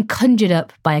 one conjured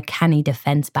up by a canny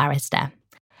defence barrister,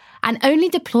 and only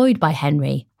deployed by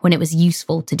Henry when it was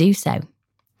useful to do so.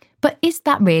 But is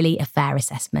that really a fair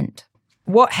assessment?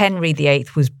 What Henry VIII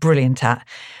was brilliant at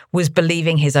was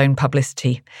believing his own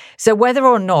publicity. So whether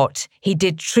or not he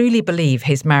did truly believe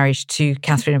his marriage to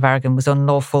Catherine of Aragon was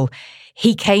unlawful,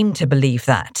 he came to believe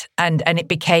that, and it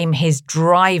became his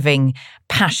driving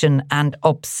passion and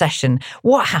obsession.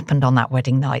 What happened on that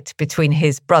wedding night between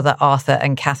his brother Arthur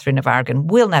and Catherine of Aragon,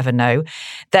 we'll never know.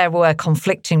 There were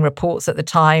conflicting reports at the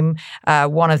time.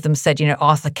 One of them said,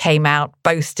 Arthur came out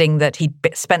boasting that he'd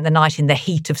spent the night in the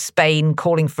heat of Spain,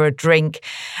 calling for a drink.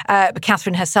 But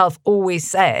Catherine herself always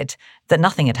said that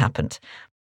nothing had happened.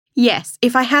 Yes,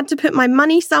 if I had to put my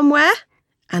money somewhere,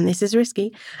 and this is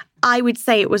risky, I would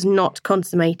say it was not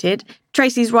consummated.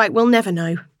 Tracy's right, we'll never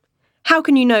know. How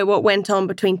can you know what went on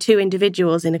between two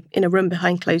individuals in a room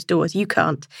behind closed doors? You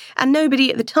can't. And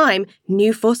nobody at the time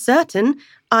knew for certain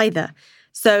either.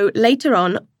 So later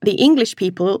on, the English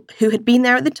people who had been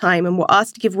there at the time and were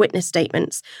asked to give witness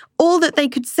statements, all that they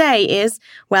could say is,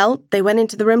 well, they went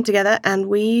into the room together and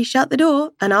we shut the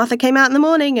door and Arthur came out in the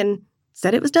morning and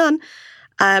said it was done.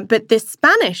 But the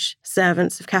Spanish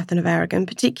servants of Catherine of Aragon,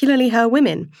 particularly her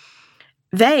women,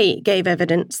 they gave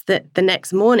evidence that the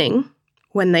next morning,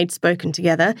 when they'd spoken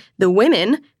together, the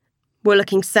women were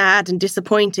looking sad and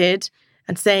disappointed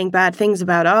and saying bad things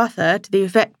about Arthur to the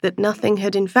effect that nothing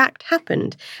had in fact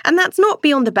happened. And that's not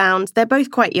beyond the bounds. They're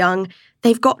both quite young.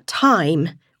 They've got time,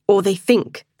 or they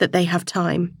think that they have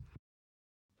time.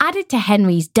 Added to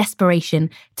Henry's desperation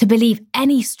to believe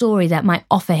any story that might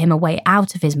offer him a way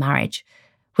out of his marriage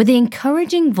were the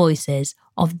encouraging voices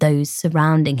of those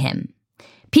surrounding him.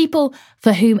 People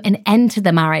for whom an end to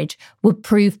the marriage would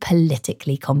prove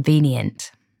politically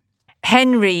convenient.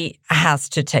 Henry has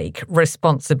to take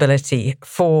responsibility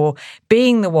for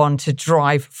being the one to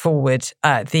drive forward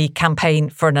the campaign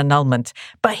for an annulment,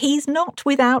 but he's not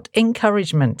without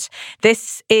encouragement.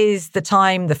 This is the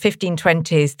time, the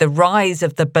 1520s, the rise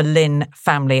of the Boleyn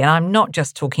family, and I'm not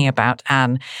just talking about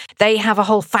Anne. They have a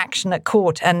whole faction at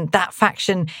court, and that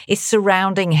faction is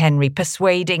surrounding Henry,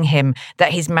 persuading him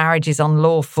that his marriage is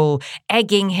unlawful,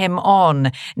 egging him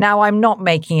on. Now, I'm not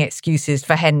making excuses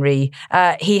for Henry.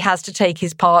 He has to take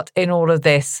his part in all of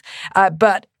this.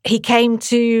 But he came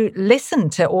to listen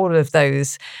to all of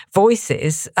those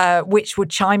voices, which were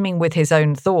chiming with his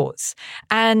own thoughts.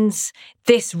 And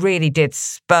this really did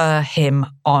spur him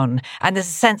on. And there's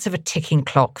a sense of a ticking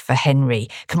clock for Henry.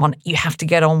 Come on, you have to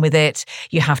get on with it.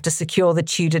 You have to secure the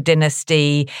Tudor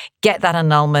dynasty, get that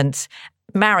annulment,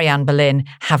 marry Anne Boleyn,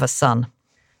 have a son.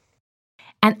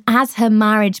 And as her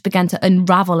marriage began to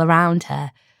unravel around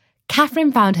her,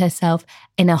 Catherine found herself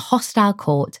in a hostile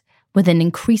court with an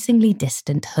increasingly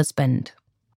distant husband.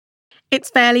 It's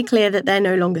fairly clear that they're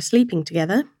no longer sleeping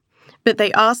together, but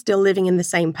they are still living in the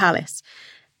same palace.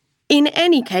 In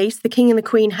any case, the king and the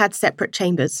queen had separate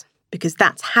chambers, because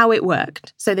that's how it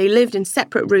worked. So they lived in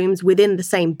separate rooms within the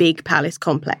same big palace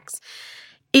complex.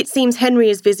 It seems Henry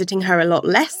is visiting her a lot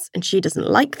less, and she doesn't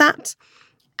like that.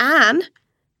 Anne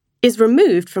is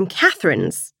removed from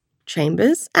Catherine's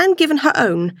chambers and given her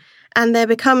own. And there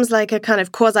becomes like a kind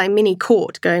of quasi-mini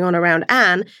court going on around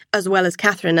Anne as well as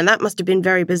Catherine. And that must have been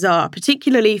very bizarre,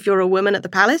 particularly if you're a woman at the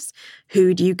palace.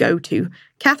 Who do you go to?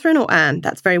 Catherine or Anne?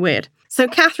 That's very weird. So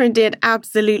Catherine did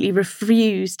absolutely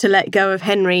refuse to let go of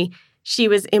Henry. She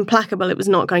was implacable. It was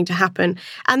not going to happen.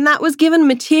 And that was given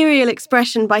material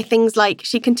expression by things like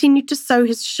she continued to sew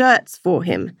his shirts for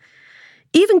him,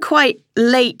 even quite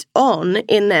late on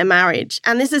in their marriage.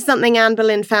 And this is something Anne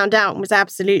Boleyn found out and was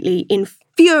absolutely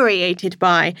infuriated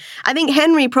by. I think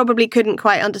Henry probably couldn't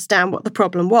quite understand what the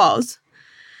problem was.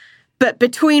 But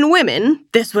between women,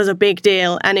 this was a big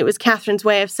deal. And it was Catherine's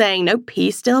way of saying, nope,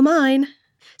 he's still mine.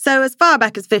 So as far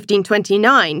back as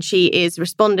 1529, she is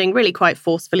responding really quite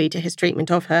forcefully to his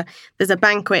treatment of her. There's a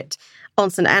banquet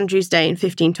on St. Andrew's Day in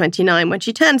 1529 when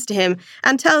she turns to him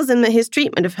and tells him that his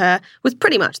treatment of her was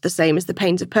pretty much the same as the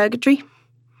pains of purgatory.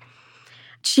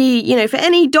 She, for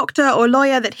any doctor or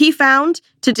lawyer that he found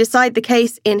to decide the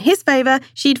case in his favour,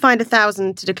 she'd find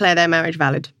 1,000 to declare their marriage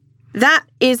valid. That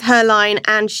is her line,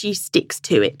 and she sticks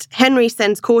to it. Henry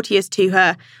sends courtiers to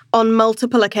her on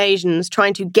multiple occasions,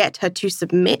 trying to get her to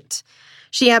submit.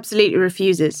 She absolutely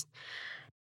refuses.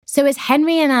 So as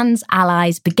Henry and Anne's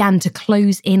allies began to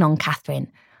close in on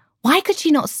Catherine, why could she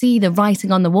not see the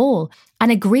writing on the wall and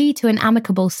agree to an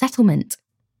amicable settlement?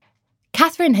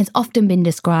 Catherine has often been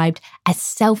described as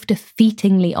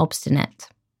self-defeatingly obstinate.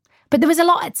 But there was a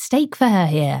lot at stake for her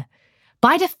here.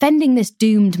 By defending this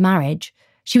doomed marriage,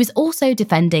 she was also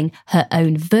defending her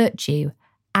own virtue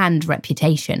and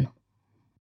reputation.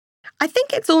 I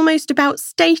think it's almost about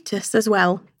status as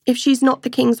well. If she's not the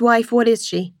king's wife, what is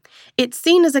she? It's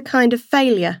seen as a kind of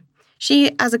failure.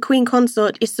 She, as a queen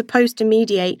consort, is supposed to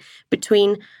mediate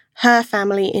between her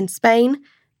family in Spain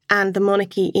and the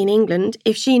monarchy in England.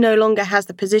 If she no longer has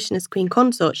the position as queen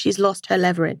consort, she's lost her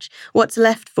leverage. What's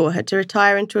left for her? To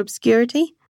retire into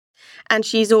obscurity? And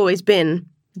she's always been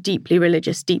deeply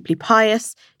religious, deeply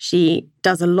pious. She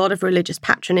does a lot of religious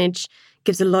patronage,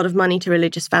 gives a lot of money to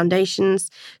religious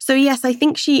foundations. So yes, I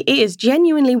think she is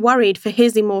genuinely worried for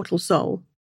his immortal soul.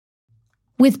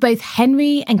 With both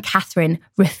Henry and Catherine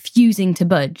refusing to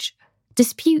budge,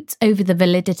 disputes over the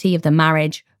validity of the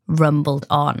marriage rumbled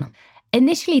on.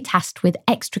 Initially tasked with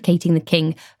extricating the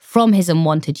king from his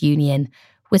unwanted union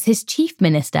was his chief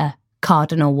minister,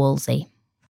 Cardinal Wolsey.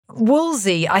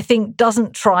 Wolsey, I think,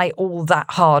 doesn't try all that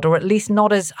hard, or at least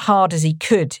not as hard as he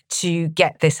could, to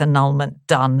get this annulment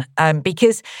done.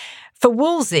 Because for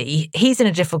Wolsey, he's in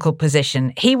a difficult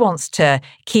position. He wants to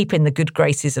keep in the good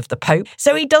graces of the Pope,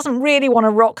 so he doesn't really want to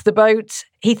rock the boat.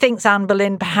 He thinks Anne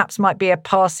Boleyn perhaps might be a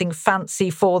passing fancy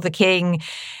for the king,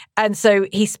 and so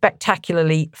he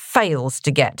spectacularly fails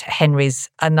to get Henry's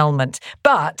annulment.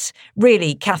 But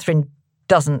really, Catherine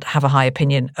doesn't have a high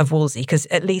opinion of Wolsey, because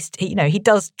at least he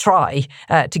does try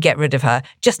to get rid of her,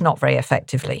 just not very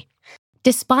effectively.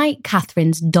 Despite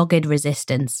Catherine's dogged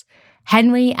resistance,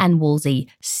 Henry and Wolsey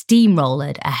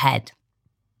steamrolled ahead.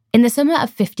 In the summer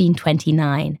of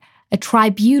 1529, a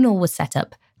tribunal was set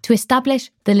up to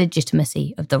establish the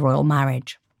legitimacy of the royal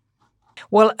marriage.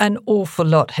 Well, an awful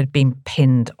lot had been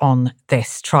pinned on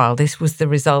this trial. This was the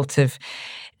result of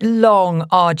long,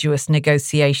 arduous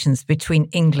negotiations between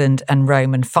England and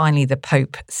Rome, and finally the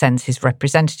Pope sends his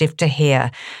representative to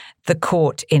hear the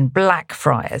court in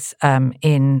Blackfriars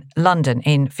in London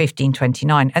in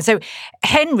 1529. And so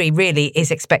Henry really is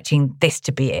expecting this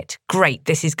to be it. Great,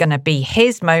 this is going to be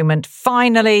his moment.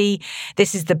 Finally,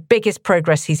 this is the biggest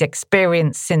progress he's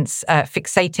experienced since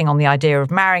fixating on the idea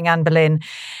of marrying Anne Boleyn,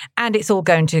 and it's all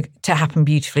going to happen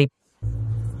beautifully.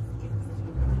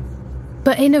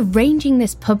 But in arranging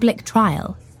this public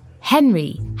trial,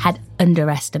 Henry had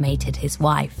underestimated his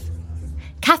wife.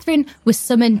 Catherine was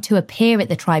summoned to appear at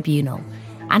the tribunal,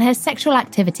 and her sexual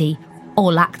activity,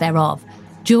 or lack thereof,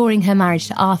 during her marriage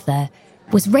to Arthur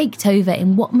was raked over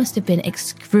in what must have been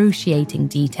excruciating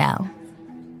detail.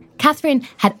 Catherine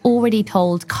had already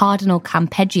told Cardinal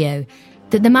Campeggio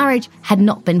that the marriage had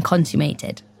not been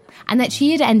consummated, and that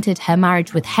she had entered her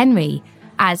marriage with Henry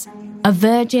as a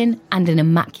virgin and an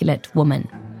immaculate woman.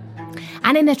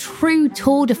 And in a true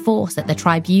tour de force at the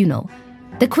tribunal,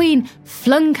 the Queen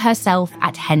flung herself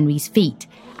at Henry's feet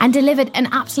and delivered an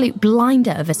absolute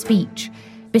blinder of a speech,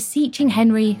 beseeching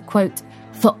Henry, quote,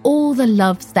 "for all the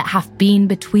loves that have been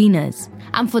between us,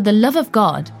 and for the love of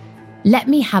God, let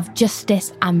me have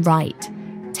justice and right.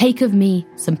 Take of me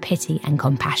some pity and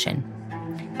compassion,"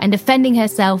 and defending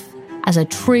herself as a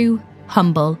true,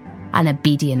 humble, and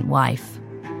obedient wife.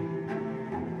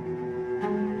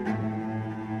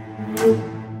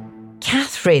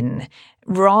 Catherine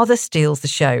rather steals the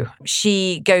show.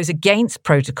 She goes against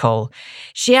protocol.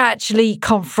 She actually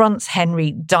confronts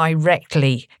Henry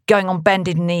directly, going on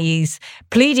bended knees,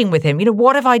 pleading with him,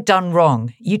 what have I done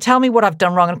wrong? You tell me what I've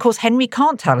done wrong. And of course, Henry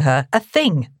can't tell her a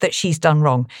thing that she's done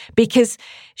wrong because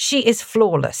she is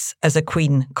flawless as a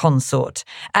queen consort.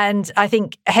 And I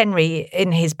think Henry,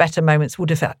 in his better moments, would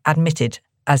have admitted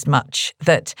as much,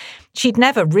 that she'd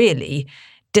never really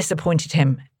disappointed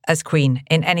him as queen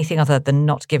in anything other than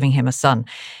not giving him a son.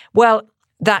 Well,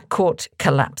 that court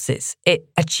collapses. It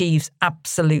achieves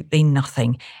absolutely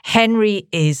nothing. Henry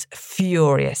is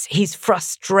furious. He's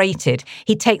frustrated.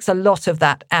 He takes a lot of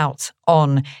that out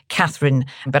on Catherine.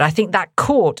 But I think that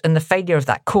court and the failure of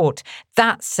that court,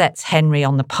 that sets Henry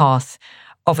on the path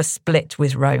of a split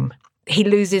with Rome. He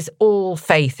loses all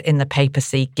faith in the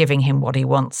papacy giving him what he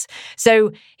wants.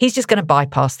 So he's just going to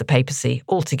bypass the papacy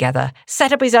altogether,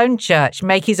 set up his own church,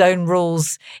 make his own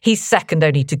rules. He's second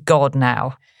only to God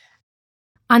now.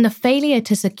 And the failure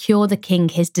to secure the king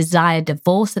his desired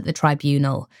divorce at the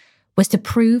tribunal was to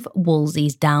prove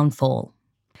Wolsey's downfall.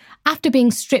 After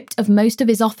being stripped of most of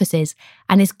his offices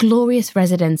and his glorious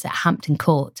residence at Hampton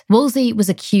Court, Wolsey was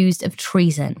accused of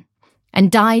treason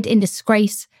and died in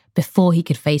disgrace before he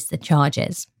could face the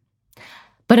charges.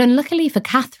 But unluckily for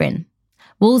Catherine,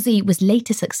 Wolsey was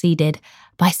later succeeded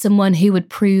by someone who would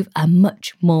prove a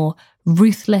much more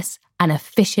ruthless and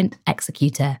efficient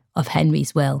executor of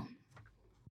Henry's will.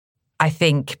 I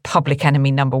think public enemy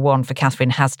number one for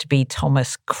Catherine has to be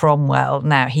Thomas Cromwell.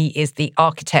 Now, he is the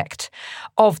architect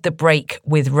of the break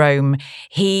with Rome.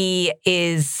 He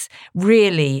is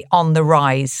really on the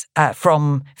rise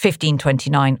from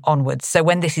 1529 onwards. So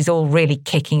when this is all really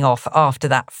kicking off after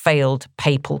that failed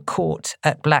papal court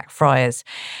at Blackfriars.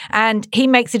 And he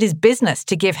makes it his business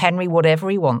to give Henry whatever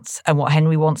he wants. And what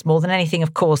Henry wants more than anything,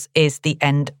 of course, is the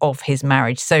end of his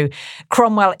marriage. So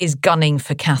Cromwell is gunning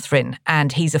for Catherine,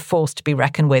 and he's a force to be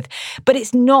reckoned with. But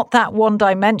it's not that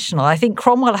one-dimensional. I think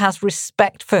Cromwell has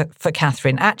respect for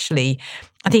Catherine. Actually,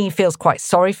 I think he feels quite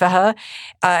sorry for her.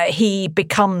 He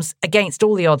becomes, against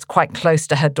all the odds, quite close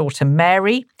to her daughter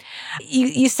Mary.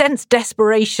 You sense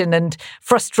desperation and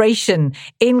frustration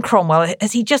in Cromwell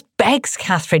as he just begs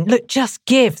Catherine, look, just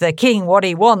give the king what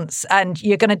he wants and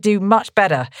you're going to do much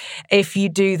better if you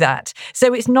do that.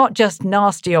 So it's not just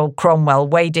nasty old Cromwell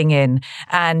wading in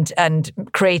and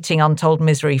creating untold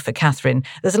misery for Catherine.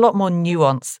 There's a lot more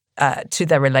nuance to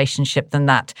their relationship than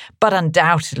that. But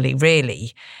undoubtedly,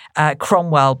 really,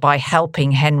 Cromwell, by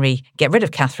helping Henry get rid of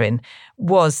Catherine,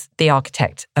 was the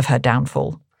architect of her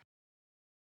downfall.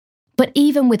 But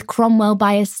even with Cromwell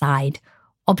by his side,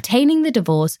 obtaining the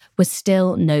divorce was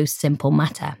still no simple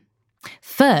matter.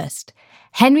 First,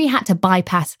 Henry had to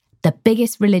bypass the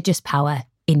biggest religious power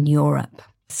in Europe.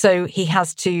 So he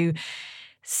has to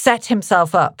set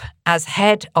himself up as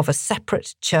head of a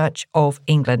separate Church of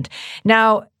England.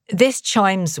 Now, this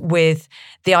chimes with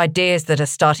the ideas that are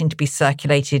starting to be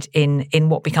circulated in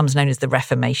what becomes known as the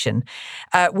Reformation,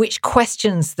 which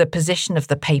questions the position of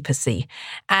the papacy.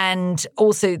 And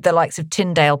also the likes of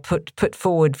Tyndale put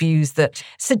forward views that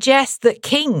suggest that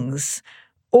kings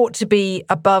ought to be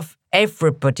above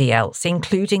everybody else,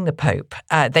 including the Pope.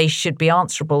 They should be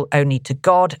answerable only to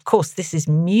God. Of course, this is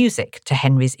music to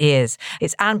Henry's ears.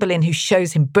 It's Anne Boleyn who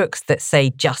shows him books that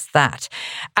say just that.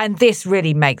 And this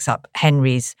really makes up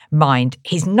Henry's mind.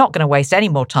 He's not going to waste any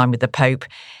more time with the Pope.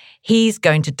 He's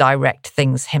going to direct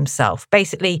things himself.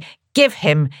 Basically, give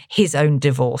him his own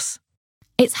divorce.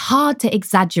 It's hard to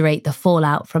exaggerate the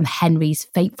fallout from Henry's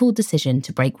fateful decision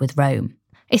to break with Rome.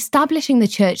 Establishing the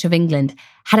Church of England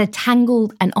had a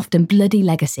tangled and often bloody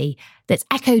legacy that's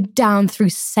echoed down through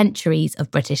centuries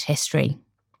of British history.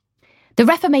 The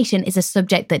Reformation is a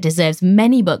subject that deserves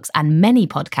many books and many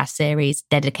podcast series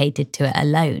dedicated to it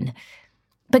alone.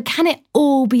 But can it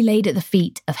all be laid at the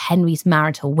feet of Henry's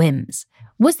marital whims?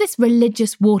 Was this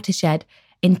religious watershed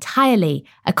entirely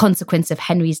a consequence of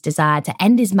Henry's desire to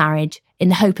end his marriage in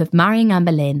the hope of marrying Anne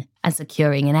Boleyn and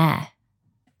securing an heir?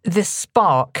 The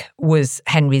spark was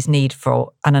Henry's need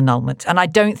for an annulment. And I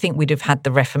don't think we'd have had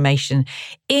the Reformation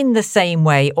in the same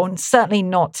way, or certainly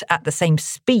not at the same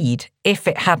speed, if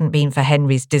it hadn't been for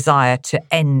Henry's desire to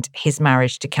end his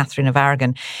marriage to Catherine of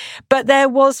Aragon. But there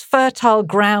was fertile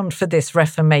ground for this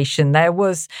Reformation. There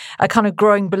was a kind of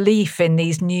growing belief in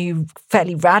these new,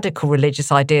 fairly radical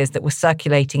religious ideas that were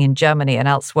circulating in Germany and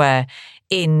elsewhere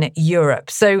in Europe.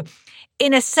 So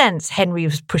in a sense, Henry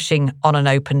was pushing on an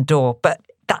open door, but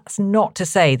that's not to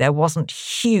say there wasn't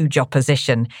huge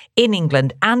opposition in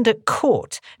England and at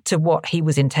court to what he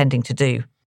was intending to do.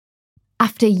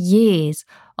 After years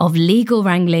of legal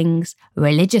wranglings,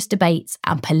 religious debates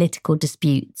and political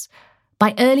disputes,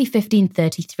 By early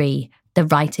 1533, the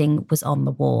writing was on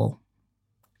the wall.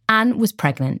 Anne was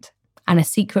pregnant, and a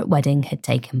secret wedding had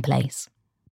taken place.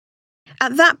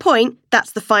 At that point,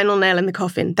 that's the final nail in the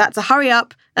coffin. That's a hurry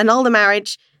up, annul the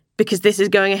marriage, because this is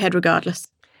going ahead regardless.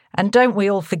 And don't we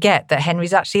all forget that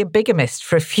Henry's actually a bigamist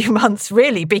for a few months,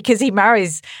 really, because he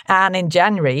marries Anne in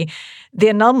January. The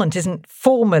annulment isn't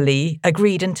formally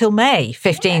agreed until May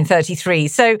 1533.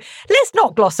 So let's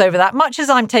not gloss over that. Much as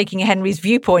I'm taking Henry's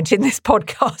viewpoint in this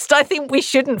podcast, I think we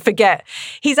shouldn't forget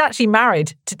he's actually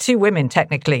married to 2 women,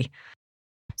 technically.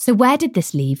 So where did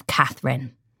this leave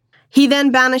Catherine? He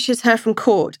then banishes her from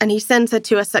court and he sends her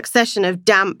to a succession of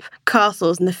damp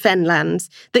castles in the Fenlands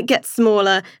that get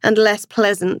smaller and less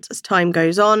pleasant as time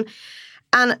goes on.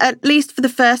 And at least for the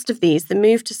first of these, the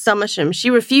move to Somersham, she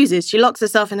refuses. She locks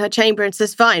herself in her chamber and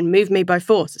says, fine, move me by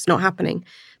force. It's not happening.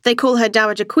 They call her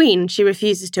Dowager Queen. She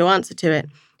refuses to answer to it.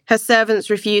 Her servants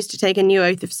refuse to take a new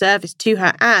oath of service to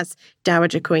her as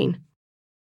Dowager Queen.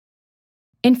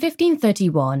 In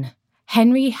 1531,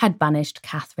 Henry had banished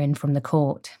Catherine from the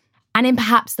court. And in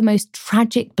perhaps the most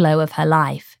tragic blow of her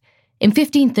life, in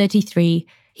 1533,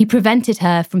 he prevented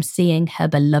her from seeing her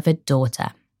beloved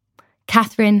daughter.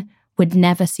 Catherine would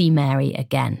never see Mary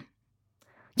again.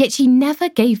 Yet she never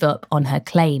gave up on her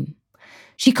claim.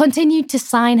 She continued to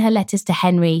sign her letters to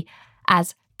Henry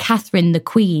as Catherine the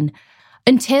Queen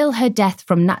until her death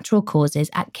from natural causes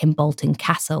at Kimbolton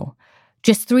Castle,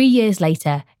 just 3 years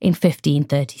later in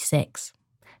 1536.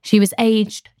 She was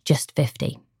aged just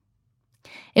 50.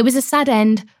 It was a sad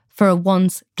end for a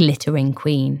once glittering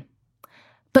queen.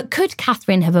 But could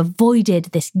Catherine have avoided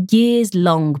this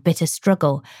years-long bitter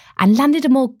struggle and landed a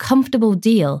more comfortable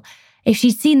deal if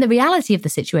she'd seen the reality of the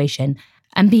situation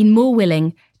and been more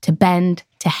willing to bend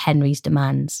to Henry's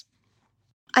demands?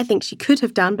 I think she could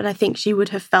have done, but I think she would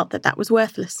have felt that that was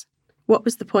worthless. What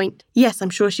was the point? Yes, I'm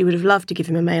sure she would have loved to give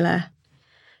him a male heir.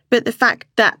 But the fact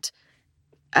that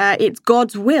it's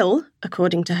God's will,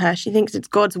 according to her, she thinks it's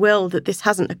God's will that this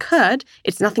hasn't occurred.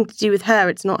 It's nothing to do with her.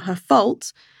 It's not her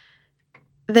fault.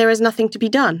 There is nothing to be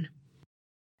done.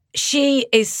 She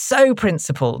is so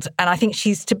principled, and I think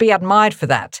she's to be admired for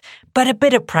that. But a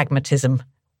bit of pragmatism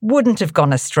wouldn't have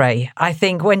gone astray. I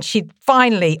think when she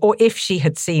finally, or if she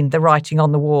had seen the writing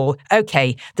on the wall,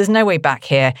 okay, there's no way back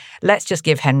here. Let's just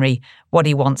give Henry what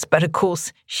he wants. But of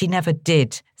course, she never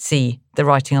did see the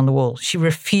writing on the wall. She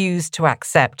refused to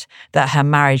accept that her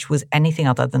marriage was anything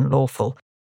other than lawful.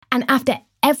 And after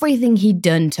everything he'd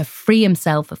done to free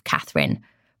himself of Catherine,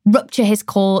 rupture his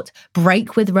court,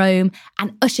 break with Rome,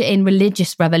 and usher in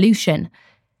religious revolution,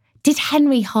 did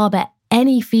Henry harbour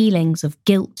any feelings of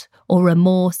guilt or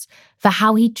remorse for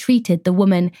how he treated the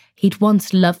woman he'd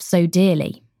once loved so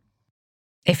dearly?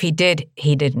 If he did,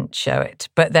 he didn't show it.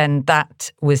 But then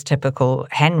that was typical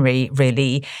Henry,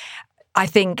 really. I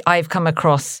think I've come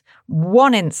across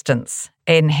one instance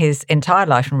in his entire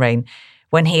life and reign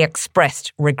when he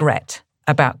expressed regret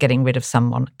about getting rid of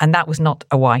someone. And that was not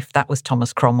a wife, that was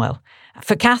Thomas Cromwell.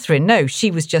 For Catherine, no,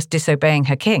 she was just disobeying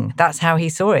her king. That's how he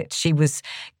saw it. She was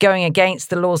going against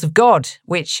the laws of God,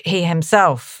 which he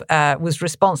himself was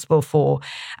responsible for.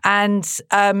 And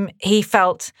he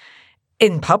felt,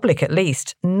 in public at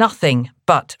least, nothing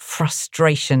but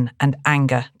frustration and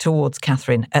anger towards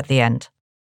Catherine at the end.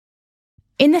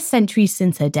 In the centuries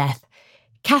since her death,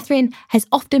 Catherine has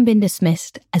often been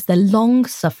dismissed as the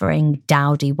long-suffering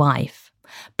dowdy wife,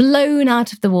 blown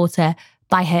out of the water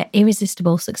by her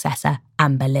irresistible successor,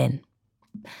 Anne Boleyn.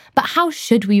 But how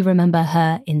should we remember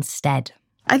her instead?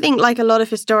 I think, like a lot of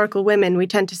historical women, we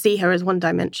tend to see her as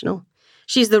one-dimensional.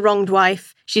 She's the wronged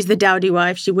wife. She's the dowdy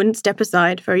wife. She wouldn't step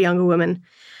aside for a younger woman.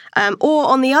 Or,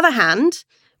 on the other hand,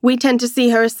 we tend to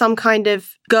see her as some kind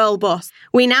of girl boss.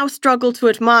 We now struggle to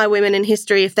admire women in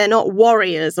history if they're not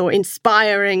warriors or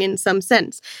inspiring in some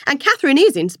sense. And Catherine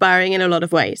is inspiring in a lot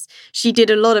of ways. She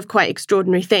did a lot of quite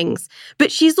extraordinary things.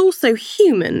 But she's also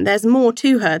human. There's more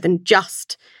to her than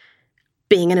just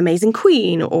being an amazing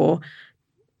queen or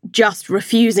just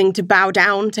refusing to bow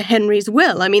down to Henry's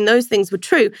will. I mean, those things were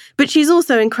true. But she's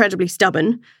also incredibly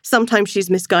stubborn. Sometimes she's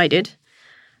misguided.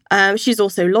 She's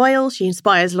also loyal. She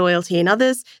inspires loyalty in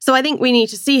others. So I think we need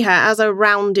to see her as a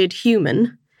rounded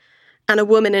human and a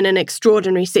woman in an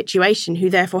extraordinary situation who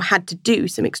therefore had to do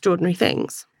some extraordinary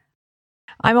things.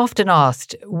 I'm often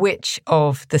asked which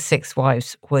of the 6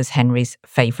 wives was Henry's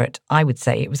favourite. I would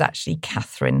say it was actually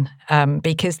Catherine,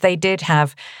 because they did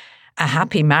have a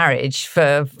happy marriage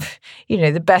for,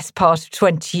 the best part of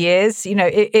 20 years.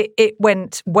 It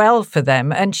went well for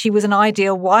them, and she was an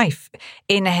ideal wife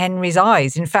in Henry's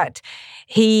eyes. In fact,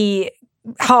 he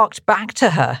harked back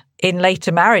to her in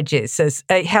later marriages, as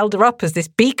held her up as this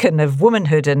beacon of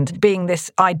womanhood and being this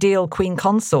ideal queen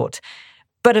consort.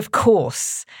 But of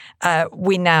course,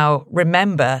 we now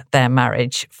remember their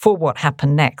marriage for what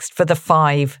happened next, for the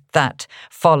 5 that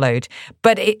followed.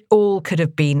 But it all could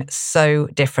have been so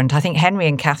different. I think Henry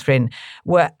and Catherine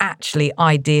were actually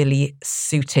ideally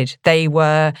suited. They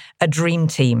were a dream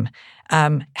team.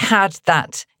 Had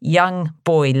that young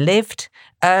boy lived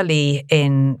early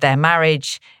in their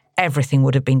marriage, everything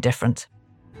would have been different.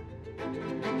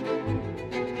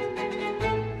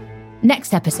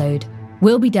 Next episode,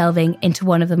 we'll be delving into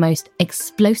one of the most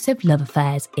explosive love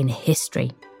affairs in history,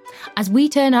 as we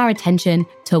turn our attention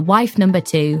to wife number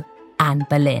 2, Anne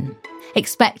Boleyn.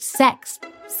 Expect sex,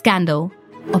 scandal,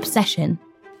 obsession,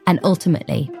 and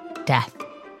ultimately death.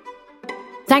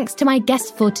 Thanks to my guests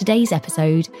for today's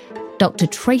episode, Dr.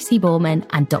 Tracy Borman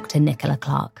and Dr. Nicola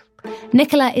Clark.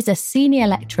 Nicola is a senior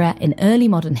lecturer in early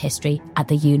modern history at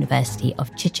the University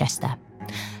of Chichester.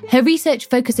 Her research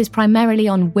focuses primarily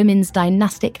on women's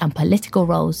dynastic and political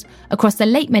roles across the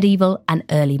late medieval and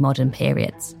early modern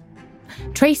periods.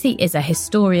 Tracy is a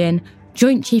historian,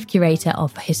 joint chief curator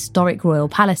of historic royal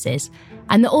palaces,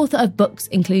 and the author of books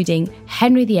including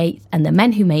Henry VIII and the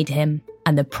Men Who Made Him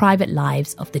and The Private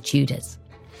Lives of the Tudors.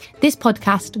 This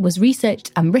podcast was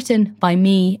researched and written by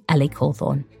me, Ellie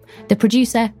Cawthorne. The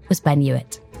producer was Ben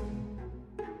Hewitt.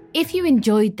 If you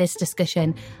enjoyed this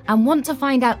discussion and want to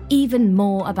find out even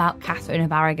more about Catherine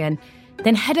of Aragon,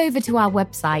 then head over to our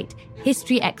website,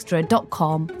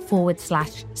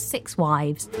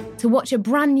 historyextra.com/6wives, to watch a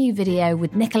brand new video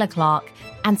with Nicola Clark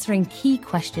answering key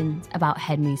questions about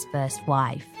Henry's first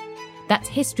wife. That's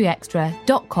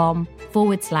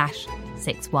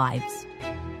historyextra.com/6wives.